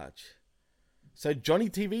charge. So Johnny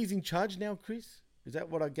TV is in charge now, Chris? Is that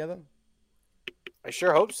what I gather? I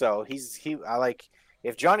sure hope so.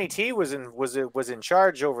 If Johnny T was in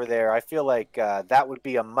charge over there, I feel like that would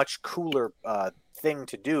be a much cooler thing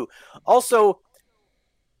to do. Also,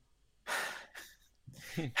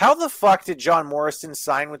 how the fuck did John Morrison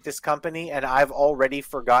sign with this company and I've already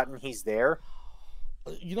forgotten he's there?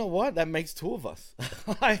 You know what? That makes two of us.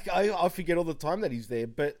 I forget all the time that he's there,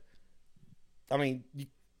 but I mean,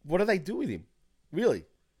 what do they do with him? Really?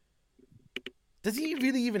 Does he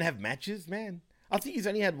really even have matches, man? I think he's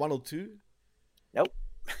only had one or two. Nope.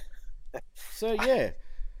 So, yeah.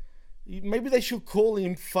 Maybe they should call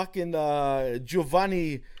him fucking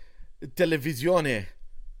Giovanni Televisione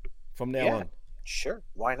from now on. Sure.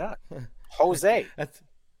 Why not? Jose. That's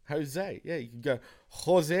Jose. Yeah, you can go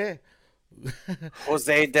Jose.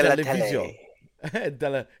 Jose de la Tele.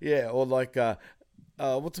 Yeah, or like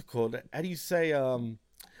what's it called? How do you say oh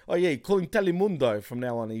yeah, call him Telemundo from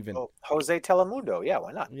now on even. Oh, Jose Telemundo. Yeah,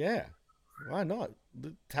 why not? Yeah. Why not?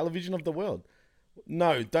 The television of the world.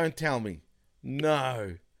 No, don't tell me.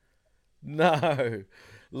 No. No.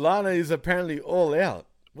 Lana is apparently all out.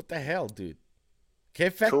 What the hell, dude?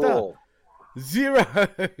 Care factor? Cool. 0.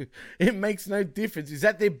 It makes no difference. Is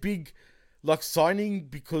that their big like signing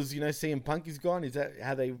because CM Punk is gone? Is that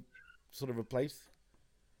how they sort of replace?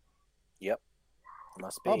 Yep.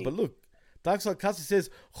 Must be. Oh, but look, Darkside Custer says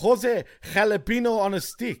Jose Jalapeno on a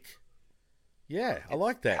stick. Yeah, I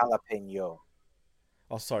like that. Jalapeno.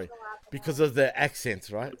 Oh, sorry. Because of the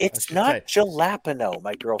accents, right? It's not jalapeno.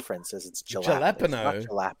 My girlfriend says it's jalapeno.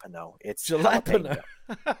 Jalapeno. It's not jalapeno.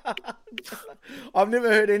 It's jalapeno. I've never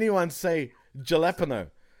heard anyone say jalapeno,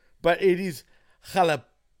 but it is jalap.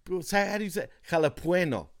 How do you say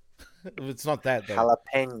jalapeno? It's not that though.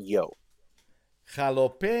 Jalapeno.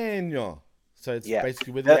 Jalapeno. So it's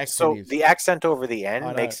basically where the accent so is. The accent over the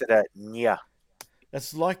end makes it a nya.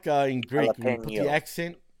 That's like in Greek, when you put Jalapeno. the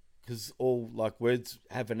accent, because all like words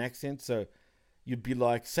have an accent. So you'd be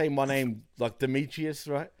like, say my name, like Demetrius,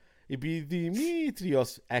 right? It'd be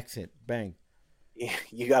Demetrios accent. Bang. Yeah,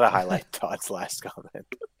 you got to highlight Todd's last comment.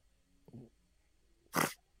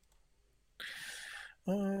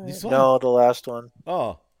 This one? No, the last one.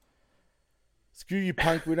 Oh. Screw you,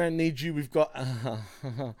 Punk. We don't need you. We've got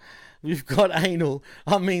anal.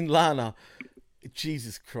 I mean, Lana.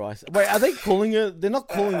 Jesus Christ. Wait, are they calling her? They're not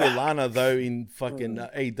calling her Lana, though, in fucking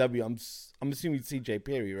AEW. I'm assuming CJ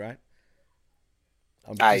Perry, right?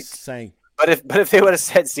 I'm just saying. But if they would have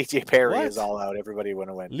said CJ Perry is all out, everybody would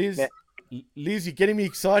have went. Liz, you're getting me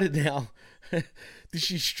excited now. Did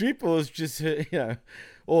she strip or is just her,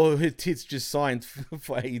 or her tits just signed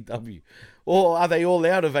for AEW? Or are they all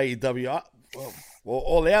out of AEW? Or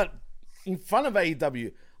all out in front of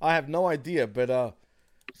AEW? I have no idea, but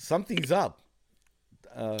something's up.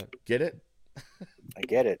 Get it? I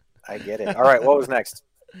get it. All right, what was next?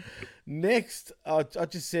 Next, I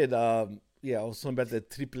just said, I was talking about the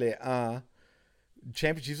AAA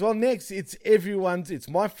championships. Well, next, it's everyone's. It's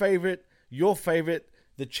my favorite, your favorite,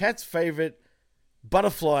 the chat's favorite,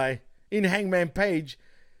 Butterfly in Hangman Page,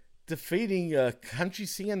 defeating a country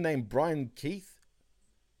singer named Brian Keith.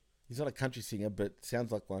 He's not a country singer, but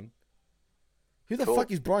sounds like one. Who the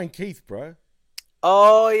fuck is Brian Keith, bro?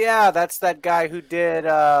 Oh yeah, that's that guy who did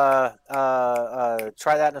Try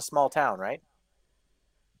That in a Small Town, right?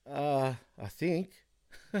 I think.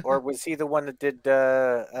 Or was he the one that did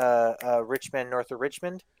Richmond, North of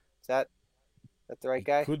Richmond? Is that the right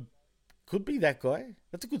guy? Could be that guy.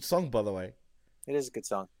 That's a good song, by the way. It is a good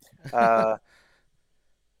song. I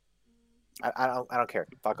don't care.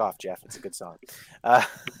 Fuck off, Jeff. It's a good song.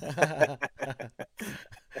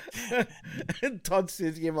 Todd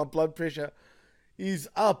says, "Yeah, my blood pressure is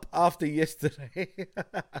up after yesterday."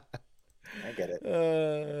 I get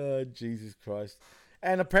it. Jesus Christ.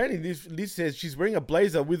 And apparently Liz says she's wearing a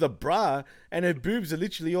blazer with a bra and her boobs are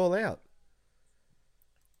literally all out.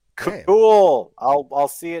 Cool. I'll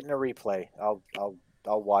see it in a replay. I'll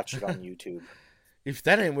watch it on YouTube. If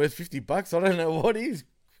that ain't worth $50, I don't know what is,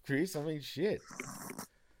 Chris. I mean, shit.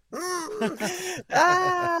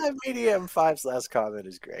 Medium 5's last comment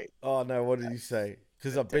is great. Oh no, what did he say?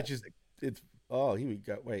 Because I bet you it's. Oh, here we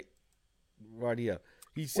go. Wait, right here.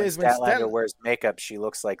 He says when Statlander wears makeup, she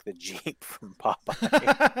looks like the Jeep from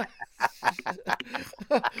Popeye.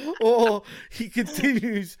 Or he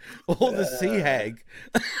continues, or the sea hag.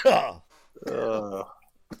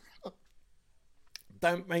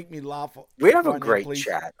 Don't make me laugh. We have a great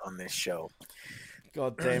chat on this show.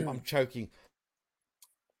 God damn, I'm choking.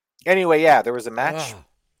 Anyway, yeah, there was a match.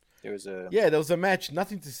 There was a match.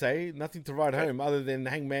 Nothing to say, nothing to write home other than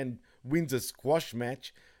Hangman wins a squash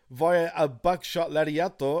match via a buckshot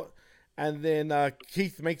lariato, and then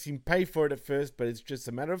Keith makes him pay for it at first, but it's just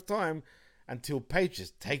a matter of time until Page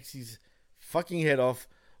just takes his fucking head off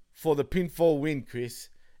for the pinfall win, Chris.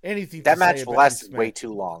 Anything that to match say about lasted this way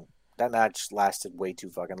too long. That match lasted way too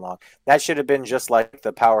fucking long. That should have been just like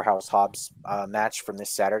the Powerhouse Hobbs match from this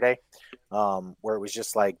Saturday, where it was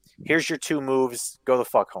just like, here's your 2 moves, go the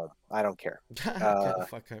fuck home. I don't care. Go the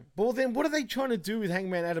fuck home. Well, then what are they trying to do with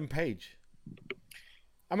Hangman Adam Page?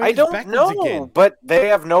 mean, I don't know, but they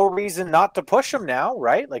have no reason not to push him now,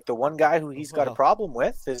 right? Like the one guy who he's got a problem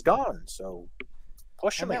with is gone, so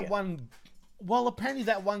push him again. Apparently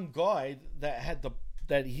that one guy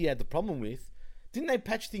that he had the problem with, didn't they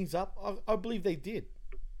patch things up? I believe they did.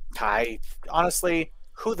 I honestly,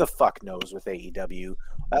 who the fuck knows with AEW?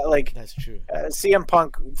 That's true. CM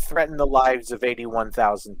Punk threatened the lives of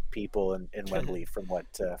 81,000 people in Wembley, from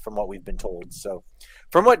what we've been told. So,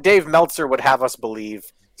 from what Dave Meltzer would have us believe,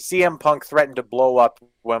 CM Punk threatened to blow up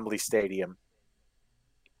Wembley Stadium.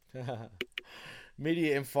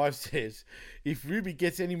 Media M5 says, if Ruby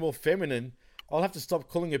gets any more feminine, I'll have to stop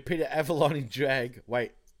calling her Peter Avalon in drag.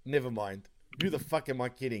 Wait, never mind. Who the fuck am I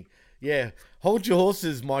kidding? Yeah, hold your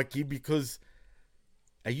horses, Mikey, because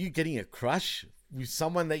are you getting a crush with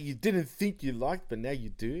someone that you didn't think you liked, but now you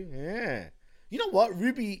do? Yeah. You know what?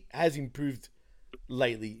 Ruby has improved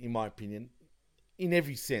lately, in my opinion, in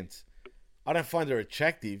every sense. I don't find her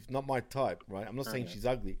attractive, not my type, right? I'm not saying she's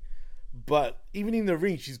ugly. But even in the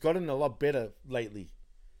ring, she's gotten a lot better lately.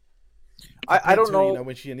 I don't know. You know,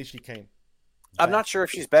 when she initially came. I'm not sure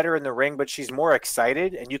if she's better in the ring, but she's more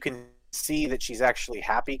excited, and you can see that she's actually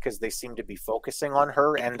happy because they seem to be focusing on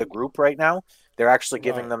her and the group right now. They're actually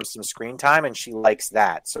giving them some screen time, and she likes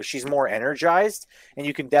that. So she's more energized, and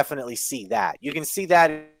you can definitely see that. You can see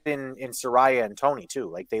that in Saraya and Tony, too.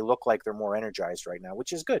 Like, they look like they're more energized right now,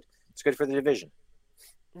 which is good. It's good for the division.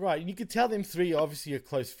 Right, and you can tell them three obviously are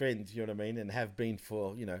close friends, you know what I mean, and have been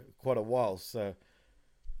for, quite a while. So,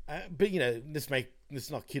 but, let's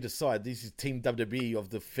not kid aside. This is Team WWE of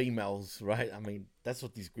the females, right? I mean, that's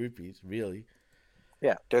what this group is, really.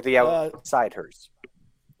 Yeah, they're the outsiders.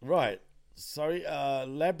 Right. Sorry,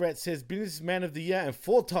 Labrat says, Businessman of the Year and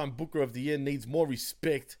 4-time Booker of the Year needs more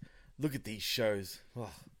respect. Look at these shows.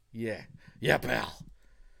 Oh, yeah. Yeah, pal.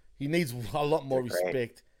 He needs a lot more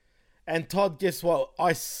respect. And Todd, guess what?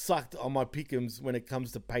 I sucked on my pick'ems when it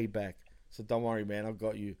comes to payback. So don't worry, man. I've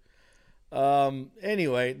got you.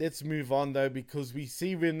 Anyway, let's move on, though, because we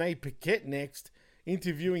see Renee Paquette next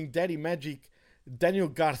interviewing Daddy Magic, Daniel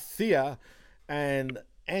Garcia, and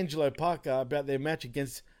Angelo Parker about their match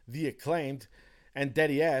against The Acclaimed and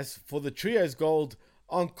Daddy Ass for the Trios Gold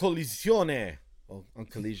on Collisione. Or on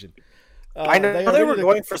Collision. I know they were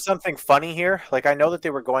going for something funny here. Like, I know that they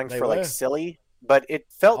were going for, like, silly. But it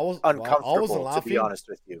felt uncomfortable, to be honest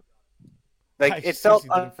with you. Like, it felt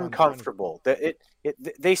uncomfortable.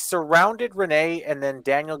 They surrounded Renee, and then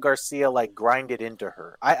Daniel Garcia, like, grinded into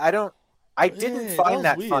her. I didn't find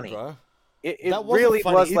that funny. Bro. It really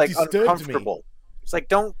was, like, uncomfortable. It's like,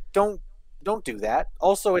 don't do that.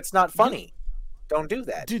 Also, it's not funny. Don't do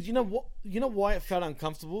that. Dude, you know what? You know why it felt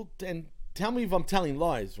uncomfortable? And tell me if I'm telling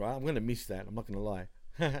lies, right? I'm going to miss that. I'm not going to lie.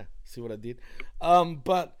 See what I did?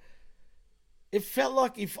 But it felt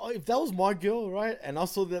like if that was my girl, right, and I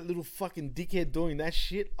saw that little fucking dickhead doing that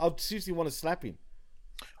shit, I'd seriously want to slap him.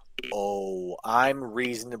 Oh, I'm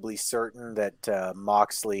reasonably certain that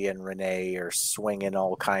Moxley and Renee are swinging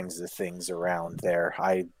all kinds of things around there.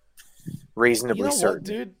 Reasonably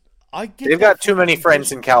certain. What, dude? They've got too many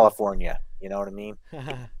friends in California. You know what I mean?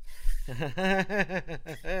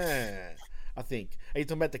 I think. Are you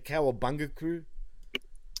talking about the Cowabunga crew?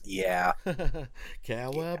 Yeah.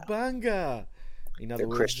 Cowabunga. Yeah. In other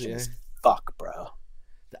words, Christians. Yeah. Fuck, bro.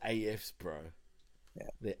 The AFs, bro. Yeah.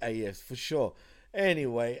 The AFs, for sure.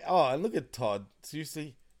 Anyway, and look at Todd.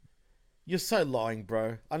 Seriously? You're so lying,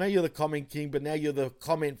 bro. I know you're the comment king, but now you're the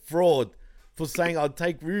comment fraud for saying I'd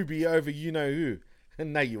take Ruby over you-know-who.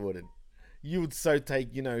 And no, you wouldn't. You would so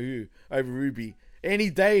take you-know-who over Ruby. Any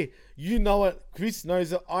day, you know it. Chris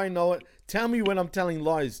knows it. I know it. Tell me when I'm telling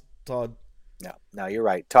lies, Todd. No, you're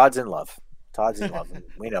right. Todd's in love.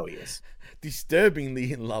 We know he is.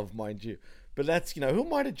 Disturbingly in love, mind you. But that's, who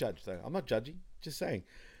am I to judge, though? I'm not judging. Just saying.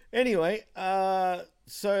 Anyway,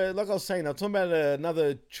 so like I was saying, I'm talking about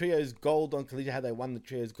another Trios Gold on Collision, how they won the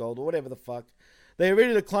Trios Gold or whatever the fuck. They're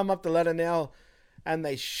ready to climb up the ladder now, and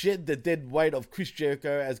they shed the dead weight of Chris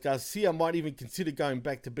Jericho, as Garcia might even consider going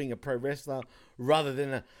back to being a pro wrestler rather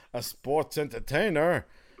than a sports entertainer.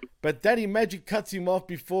 But Daddy Magic cuts him off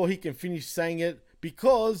before he can finish saying it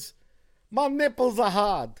because my nipples are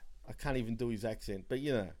hard. I can't even do his accent, but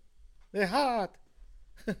they're hard.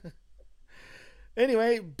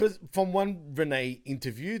 Anyway, but from one Renee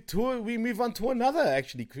interview we move on to another,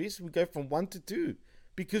 actually, Chris. We go from 1 to 2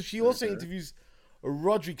 because she also interviews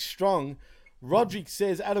Roderick Strong. Roderick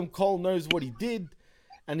says Adam Cole knows what he did,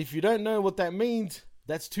 and if you don't know what that means,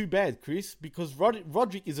 that's too bad, Chris, because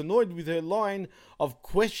Roderick is annoyed with her line of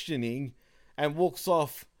questioning and walks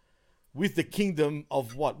off with the kingdom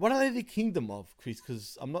of what? What are they the kingdom of, Chris?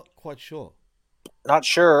 Because I'm not quite sure. Not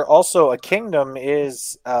sure. Also, a kingdom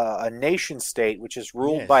is a nation state which is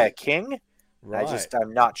ruled by a king. Right.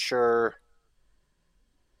 I'm not sure.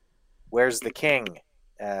 Where's the king?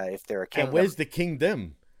 If they're a kingdom. And where's the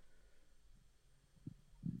kingdom?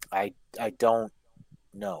 I don't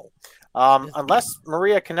know. Unless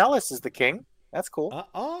Maria Kanellis is the king. That's cool.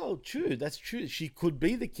 True. That's true. She could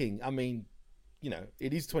be the king. I mean,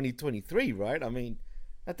 it is 2023, right? I mean,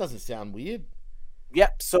 that doesn't sound weird.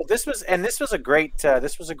 Yep. So this was a great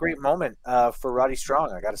moment for Roddy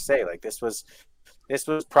Strong. I got to say, like this was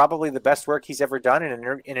probably the best work he's ever done in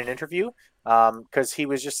an interview. Because he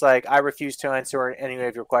was just like, I refuse to answer any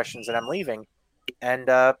of your questions, and I'm leaving. And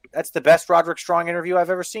that's the best Roderick Strong interview I've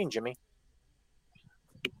ever seen, Jimmy.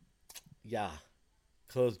 Yeah,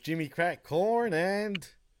 because Jimmy cracked corn and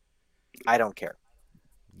I don't care.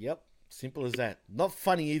 Yep, simple as that. Not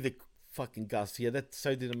funny either, fucking Gus. Yeah, that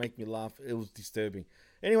so didn't make me laugh. It was disturbing.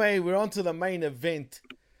 Anyway, we're on to the main event.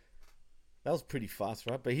 That was pretty fast,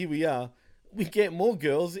 right? But here we are. We get more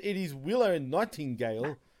girls. It is Willow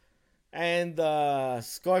Nightingale and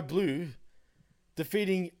Sky Blue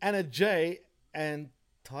defeating Anna Jay and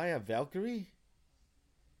Taya Valkyrie.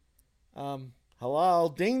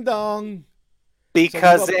 Hello, ding dong.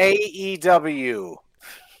 Because AEW.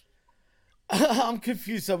 I'm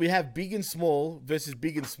confused. So we have big and small versus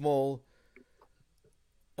big and small.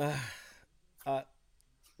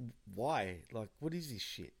 Why? Like, what is this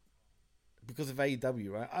shit? Because of AEW,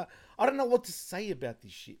 right? I don't know what to say about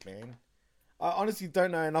this shit, man. I honestly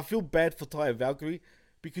don't know, and I feel bad for Taya Valkyrie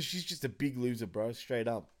because she's just a big loser, bro. Straight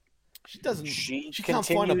up, she doesn't. She can't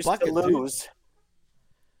find a bucket to lose, dude.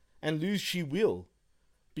 And lose she will,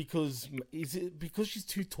 because is it because she's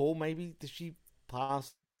too tall? Maybe does she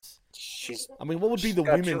pass? I mean, what would be the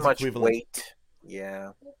women's too much equivalent? Weight.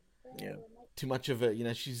 Yeah. Too much of it.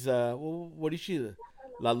 She's what is she?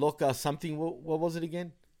 La Loca something. What was it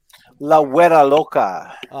again? La Güera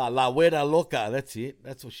Loca. La Güera Loca. That's it.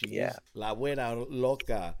 That's what she is. La Güera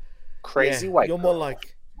Loca. Crazy white You're girl. more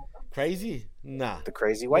like crazy? Nah. The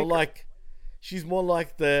crazy white girl. She's more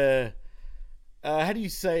like the how do you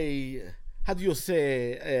say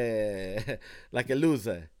like a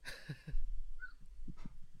loser?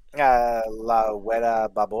 La Güera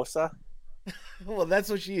Babosa. Well, that's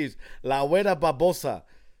what she is. La Güera Babosa.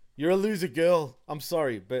 You're a loser, girl. I'm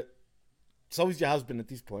sorry, but so is your husband at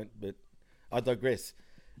this point, but I digress.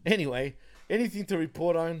 Anyway, anything to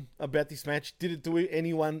report on about this match? Did it do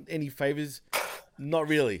anyone any favors? Not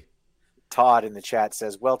really. Todd in the chat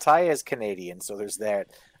says, well, Taya is Canadian, so there's that.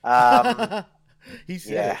 He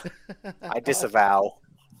said I disavow.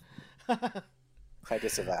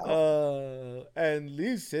 And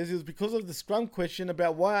Liz says it was because of the scrum question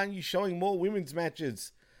about why aren't you showing more women's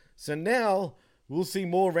matches? So now we'll see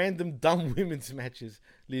more random dumb women's matches.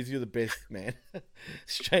 Liz, you're the best, man.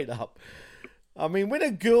 Straight up. I mean, when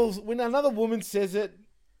another woman says it,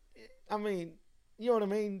 I mean, you know what I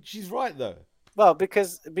mean? She's right though. Well,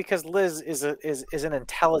 because Liz is an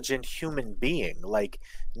intelligent human being. Like,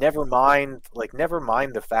 never mind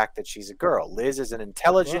the fact that she's a girl. Liz is an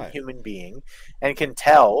intelligent human being and can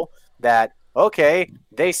tell that, okay,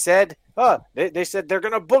 they said they're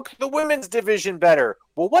gonna book the women's division better.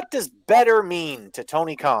 Well, what does better mean to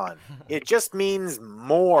Tony Khan? It just means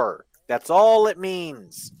more. That's all it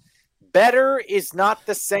means. Better is not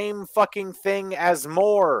the same fucking thing as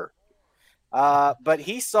more. But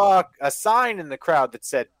he saw a sign in the crowd that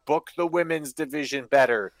said, book the women's division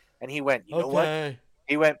better. And he went, you know what?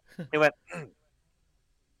 He went,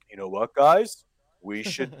 you know what, guys? We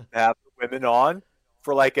should have the women on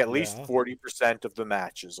for like at least 40% of the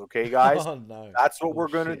matches. Okay, guys? Oh, no. That's what we're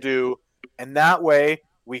going to do. And that way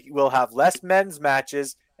we will have less men's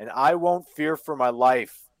matches and I won't fear for my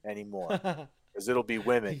life anymore because it'll be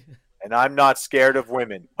women. And I'm not scared of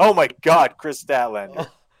women. Oh my God, Chris Statlander.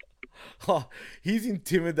 Oh, he's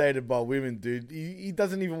intimidated by women, dude. He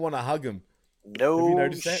doesn't even want to hug him. No Have you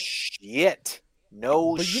noticed that? Shit.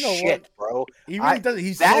 No But you know shit, what? bro. He really doesn't.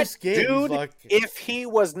 He's that so scared. Dude, He's like, if he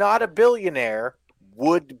was not a billionaire,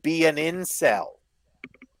 would be an incel.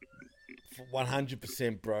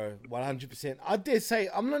 100%, bro. 100%. I dare say,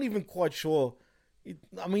 I'm not even quite sure.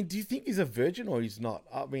 I mean, do you think he's a virgin or he's not?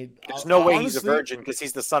 I mean, there's no way he's a virgin because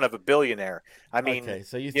he's the son of a billionaire. I mean, okay,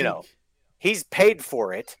 so you know, he's paid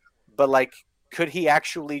for it, but like, could he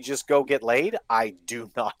actually just go get laid? I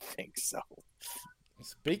do not think so.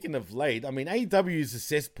 Speaking of laid, I mean, AEW is a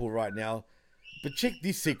cesspool right now, but check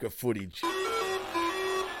this secret footage.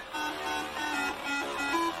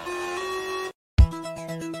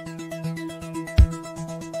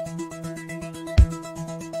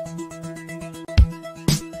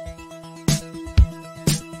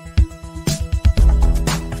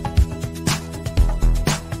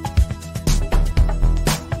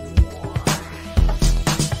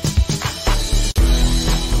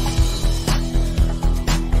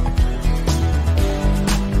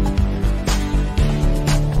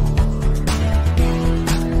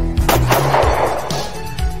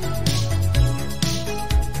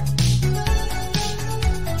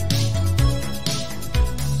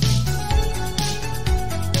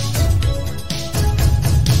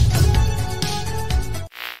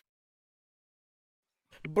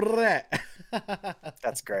 Brat.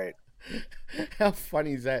 That's great. How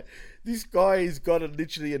funny is that? This guy has got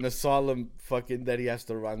literally an asylum fucking that he has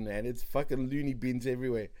to run, man. It's fucking loony bins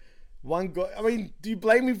everywhere. One guy, I mean, do you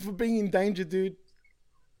blame him for being in danger, dude?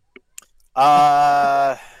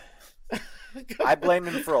 I blame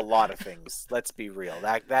him for a lot of things. Let's be real.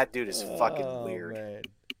 That dude is fucking weird. Man.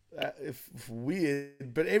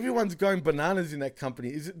 Weird, but everyone's going bananas in that company.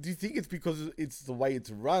 Do you think it's because it's the way it's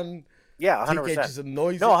run? Yeah, 100%. Just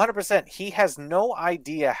annoys no, 100%. He has no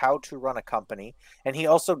idea how to run a company, and he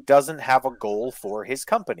also doesn't have a goal for his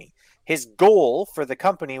company. His goal for the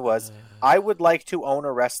company was, I would like to own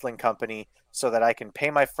a wrestling company so that I can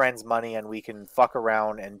pay my friends money and we can fuck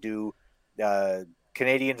around and do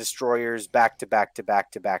Canadian destroyers back to back to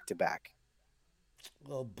back to back to back.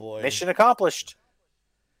 Oh boy! Mission accomplished.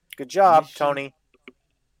 Good job, Mission Tony.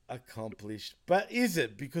 Accomplished. But is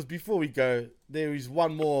it? Because before we go, there is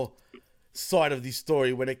one more side of this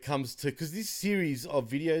story when it comes to, because this series of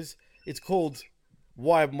videos, it's called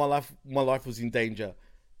 "Why My Life Was in Danger"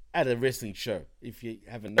 at a wrestling show. If you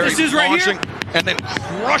haven't known, This is right here, and then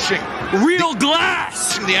crushing real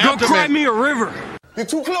glass. the Go abdomen. cry me a river. You're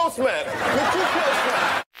too close, man. You're too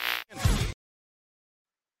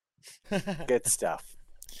close, man. Good stuff.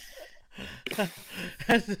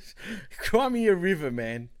 Cry me a river,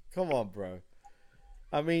 man. Come on, bro.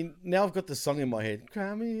 I mean, now I've got the song in my head.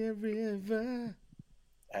 Cry me a river.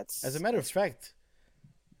 As a matter of fact,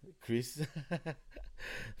 Chris,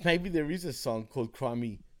 maybe there is a song called Cry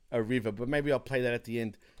Me a River, but maybe I'll play that at the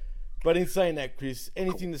end. But in saying that, Chris,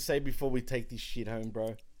 anything to say before we take this shit home,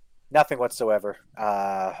 bro? Nothing whatsoever.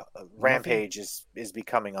 Rampage is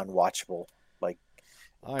becoming unwatchable. Like,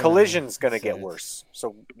 Collision's going to get worse.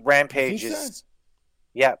 So Rampage is... So?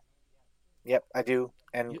 Yep, I do.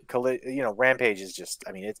 And Rampage is just...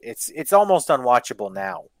 I mean, it's almost unwatchable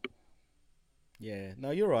now. Yeah,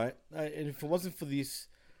 no, you're right. And if it wasn't for this,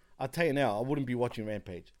 I'll tell you now, I wouldn't be watching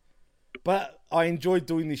Rampage. But I enjoy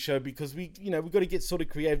doing this show because we've got to get sort of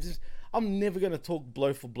creative. I'm never going to talk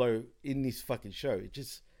blow for blow in this fucking show. It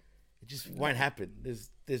just won't happen.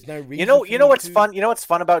 There's no reason. You know what's fun? You know what's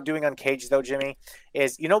fun about doing Uncaged though, Jimmy?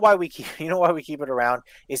 Is why we keep it around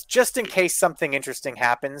is just in case something interesting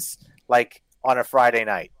happens, like on a Friday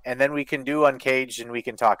night, and then we can do Uncaged and we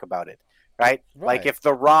can talk about it, right? Like if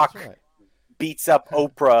The Rock beats up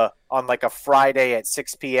Oprah on like a Friday at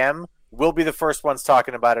 6 p.m., we'll be the first ones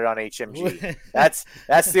talking about it on HMG. That's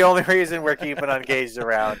the only reason we're keeping Uncaged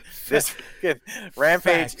around. This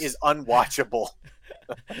Rampage is unwatchable.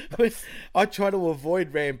 I try to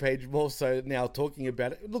avoid Rampage more so now talking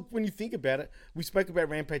about it. Look, when you think about it, we spoke about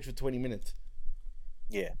Rampage for 20 minutes.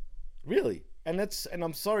 Yeah. Really? And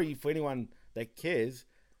I'm sorry for anyone that cares.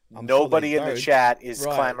 Nobody in the chat is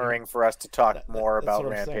clamoring for us to talk more about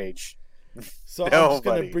Rampage. So I'm just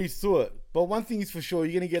going to breeze through it. But one thing is for sure,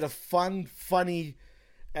 you're going to get a fun, funny,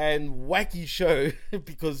 and wacky show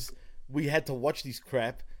because we had to watch this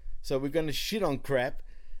crap. So we're going to shit on crap.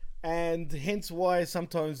 And hence why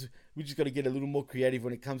sometimes we just got to get a little more creative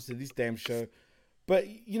when it comes to this damn show. But,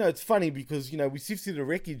 it's funny because, we sift through the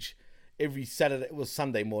wreckage every Saturday. It was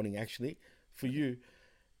Sunday morning, actually, for you.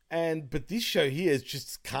 But this show here is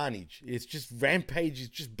just carnage. It's just Rampage. It's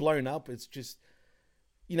just blown up. It's just,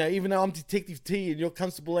 even though I'm Detective T and you're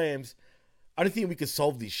Constable Ambs, I don't think we can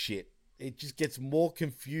solve this shit. It just gets more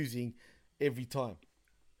confusing every time.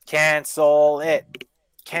 Cancel it.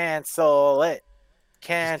 Cancel it.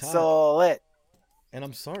 Cancel it. And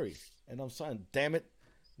I'm sorry. Damn it.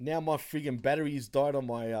 Now my friggin' battery's died on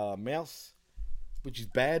my mouse, which is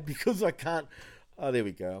bad because I can't. Oh, there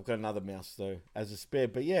we go. I've got another mouse though as a spare.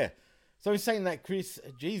 But yeah. So I'm saying that, Chris,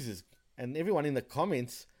 Jesus, and everyone in the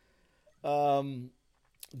comments.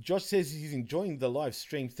 Josh says he's enjoying the live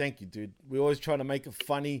stream. Thank you, dude. We're always trying to make it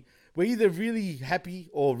funny. We're either really happy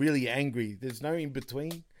or really angry. There's no in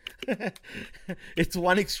between. It's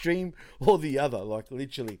one extreme or the other, like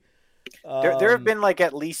literally. There have been like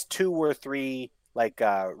at least 2 or 3 like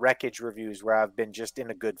wreckage reviews where I've been just in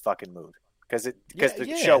a good fucking mood because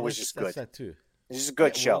the show was just good. That too. It's just a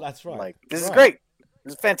good show. Well, that's right. Like this is great.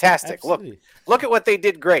 This is fantastic. Absolutely. Look at what they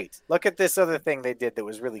did. Great. Look at this other thing they did that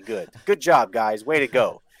was really good. Good job, guys. Way to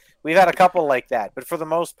go. We've had a couple like that, but for the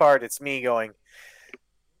most part, it's me going.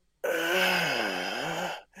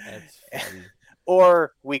 That's funny.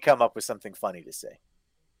 Or we come up with something funny to say.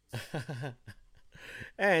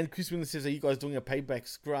 And Chris Williams says, are you guys doing a payback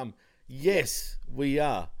scrum? Yes, we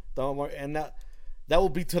are. Don't worry. And that will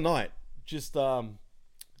be tonight. Just,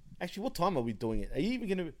 actually, what time are we doing it? Are you even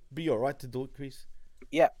going to be all right to do it, Chris?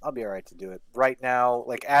 Yeah, I'll be all right to do it. Right now,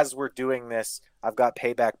 like as we're doing this, I've got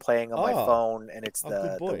Payback playing on my phone, and it's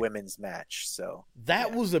the women's match. So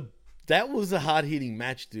that was a hard hitting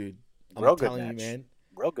match, dude. Real good match, man.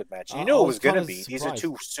 Real good match. You knew it was going to be. These are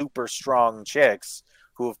two super strong chicks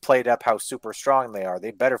who have played up how super strong they are.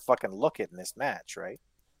 They better fucking look it in this match, right?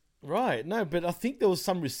 Right. No, but I think there was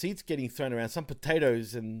some receipts getting thrown around, some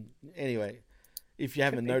potatoes, and anyway, if you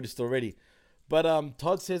haven't noticed already. But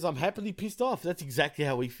Todd says, I'm happily pissed off. That's exactly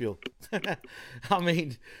how we feel. I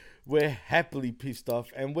mean, we're happily pissed off,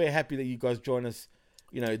 and we're happy that you guys join us,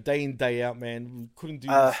 day in, day out, man. We couldn't do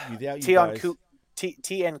this without you guys.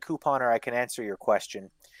 TN Couponer, I can answer your question.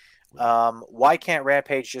 Why can't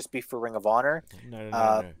Rampage just be for Ring of Honor?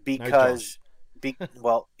 No. Because,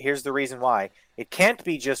 well, here's the reason why. It can't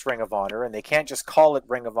be just Ring of Honor, and they can't just call it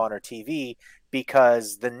Ring of Honor TV,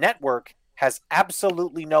 because the network has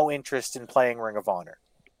absolutely no interest in playing Ring of Honor.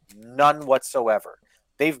 None whatsoever.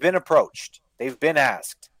 They've been approached. They've been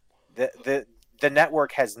asked. The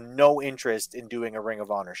network has no interest in doing a Ring of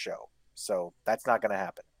Honor show. So that's not going to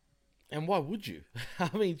happen. And why would you? I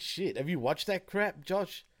mean, shit. Have you watched that crap,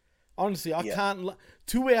 Josh? Honestly, I can't.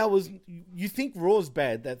 2 hours. You think Raw's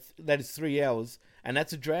bad? That is 3 hours, and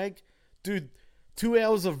that's a drag, dude. 2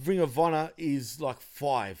 hours of Ring of Honor is like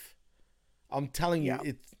 5. I'm telling you,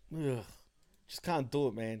 it's. Just can't do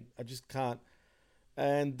it, man. I just can't.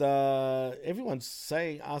 And everyone's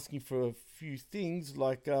asking for a few things,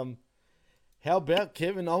 like how about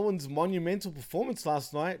Kevin Owens' monumental performance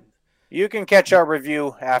last night? You can catch our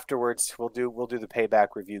review afterwards. We'll do the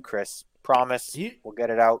Payback review, Chris. Promise. We'll get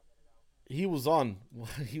it out. He was on.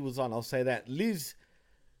 He was on. I'll say that. Liz,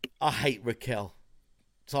 I hate Raquel.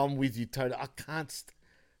 So I'm with you, Toto. I can't.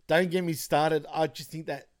 Don't get me started. I just think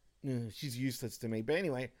that she's useless to me. But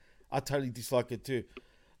anyway, I totally dislike it too.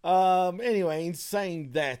 Anyway, in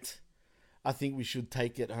saying that, I think we should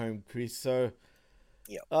take it home, Chris. So,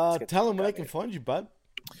 tell them where they can find you, bud.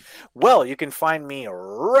 Well, you can find me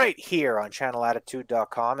right here on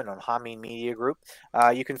channelattitude.com and on Hameen Media Group.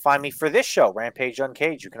 You can find me for this show, Rampage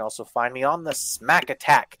Uncaged. You can also find me on the Smack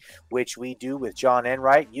Attack, which we do with John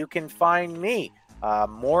Enright. You can find me.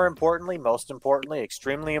 More importantly, most importantly,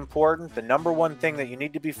 extremely important, the number one thing that you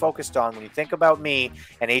need to be focused on when you think about me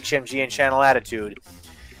and HMG and Channel Attitude,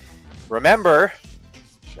 remember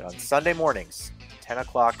that on Sunday mornings, 10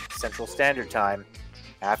 o'clock Central Standard Time,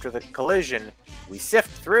 after the collision, we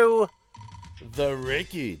sift through the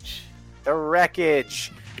wreckage.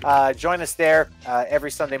 Join us there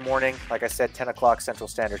every Sunday morning, like I said, 10 o'clock Central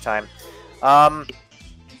Standard Time.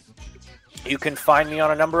 You can find me on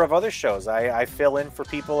a number of other shows. I fill in for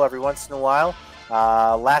people every once in a while.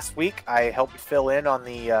 Last week, I helped fill in on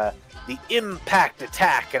the Impact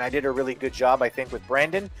Attack, and I did a really good job, I think, with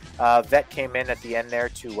Brandon. Vet came in at the end there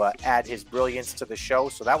to add his brilliance to the show,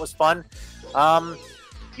 so that was fun.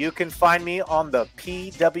 You can find me on the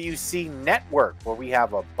PWC Network, where we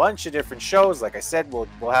have a bunch of different shows. Like I said,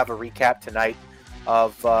 we'll have a recap tonight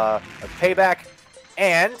of Payback,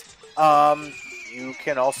 and you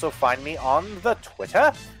can also find me on the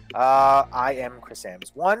Twitter. I am Chris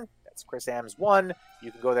Ambs1. That's Chris Ambs1.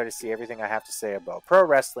 You can go there to see everything I have to say about pro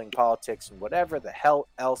wrestling, politics, and whatever the hell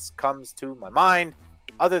else comes to my mind.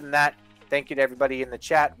 Other than that, thank you to everybody in the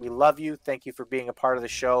chat. We love you. Thank you for being a part of the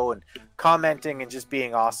show and commenting and just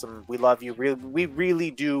being awesome. We love you. We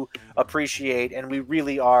really do appreciate, and we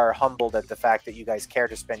really are humbled at the fact that you guys care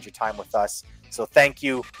to spend your time with us. So thank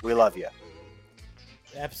you. We love you.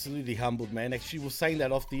 Absolutely humbled, man. Actually, we're saying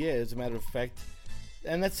that off the air, as a matter of fact.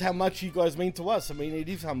 And that's how much you guys mean to us. I mean, it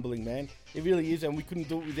is humbling, man. It really is, and we couldn't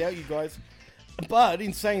do it without you guys. But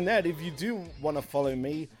in saying that, if you do want to follow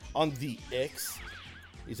me on the X,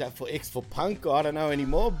 is that for X for Punk? I don't know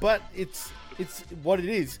anymore, but it's what it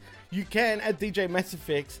is. You can at DJ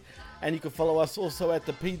Massifx, and you can follow us also at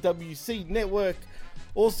the PWC Network.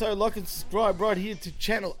 Also, like and subscribe right here to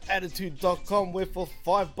channelattitude.com, where for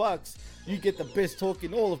 $5 you get the best talk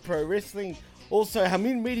in all of pro wrestling. Also,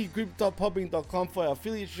 HameenMediaGroup.podbean.com for our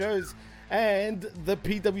affiliate shows, and the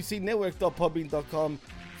PWCNetwork.podbean.com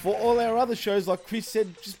for all our other shows, like Chris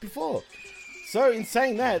said just before. So, in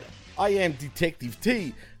saying that, I am Detective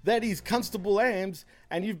T, that is Constable Ambs,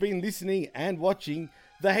 and you've been listening and watching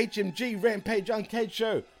the HMG Rampage Uncaged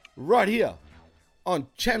show right here on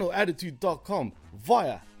channelattitude.com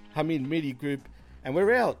via Hameen Media Group, and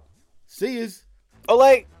we're out. See yous.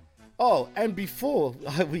 Olay. Oh, and before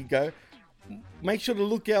we go, make sure to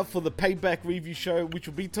look out for the Payback review show, which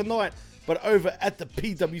will be tonight, but over at the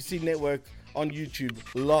PWC Network on YouTube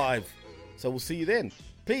live. So we'll see you then.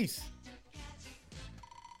 Peace.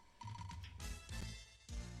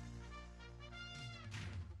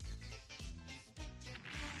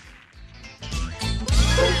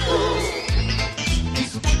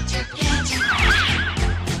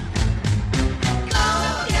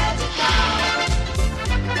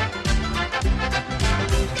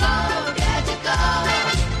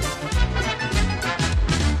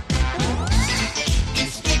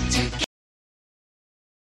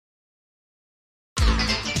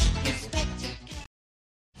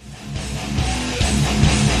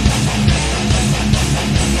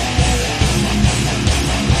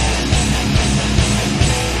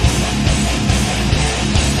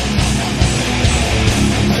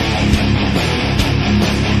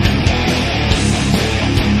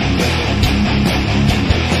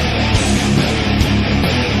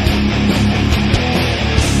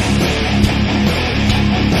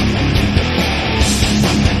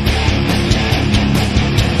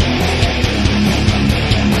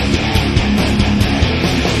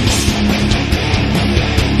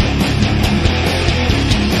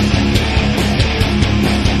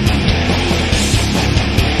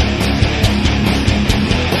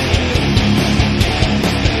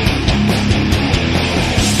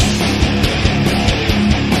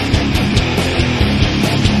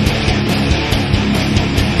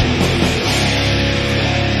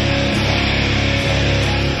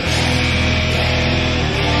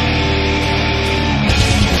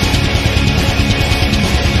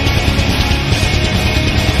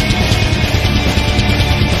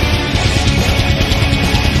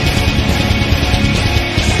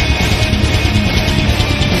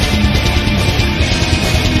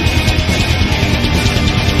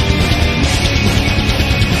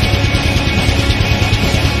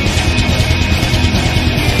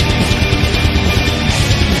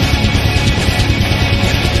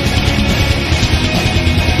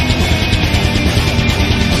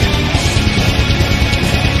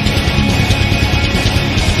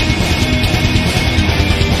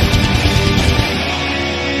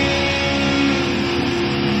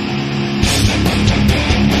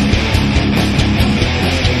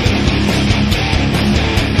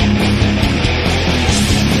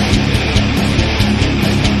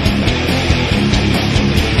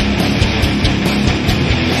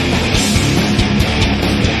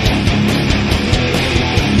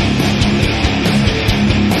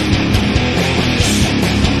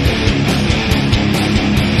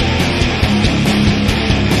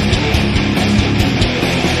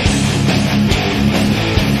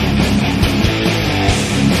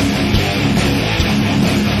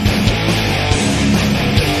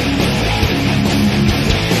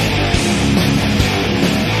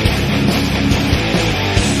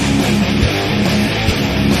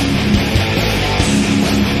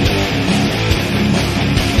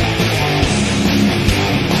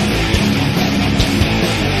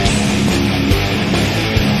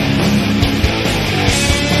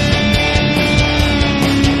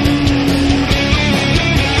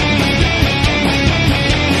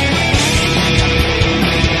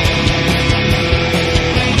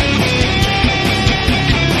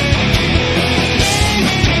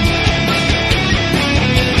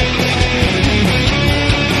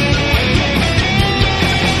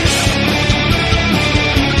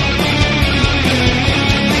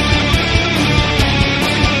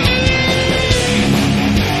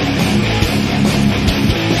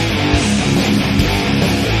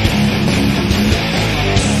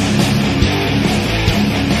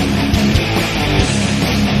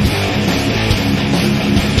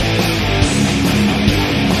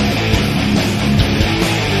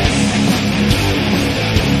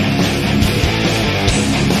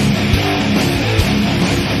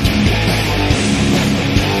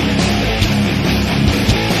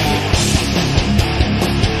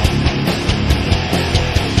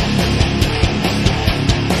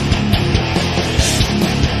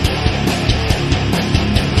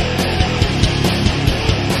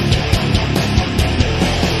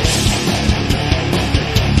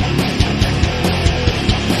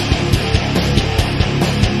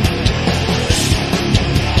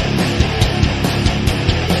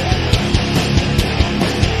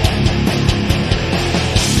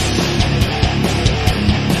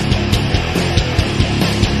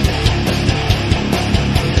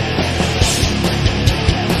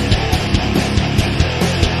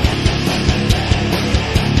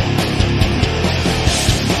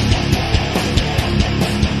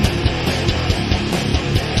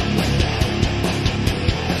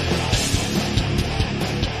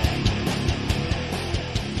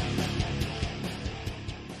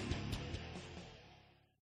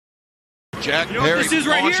 Jack You know what Perry this is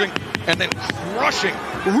right here? launching and then crushing.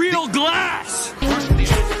 Real glass. Girl,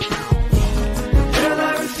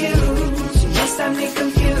 I refuse. You just have me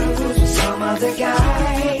confused with some other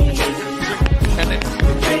guy. And then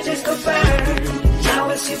Bridges go burn. Now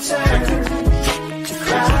it's your turn to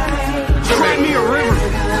cry. Write me a river.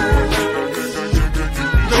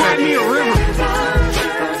 Write me a river.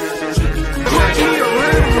 Write me a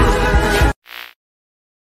river.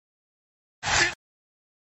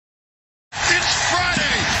 It's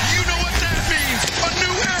Friday. You know what that means. A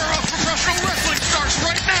new era of professional wrestling starts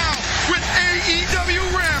right now with AEW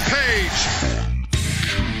Rampage.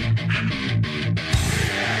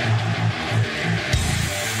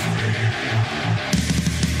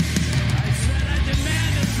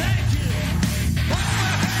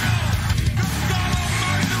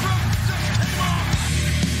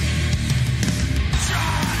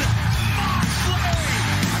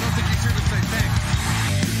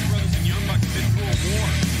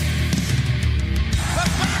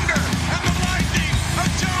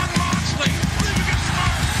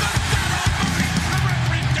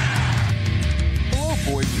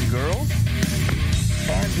 Boys and girls,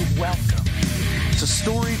 and welcome to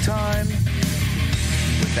Story Time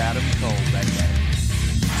with Adam Cole.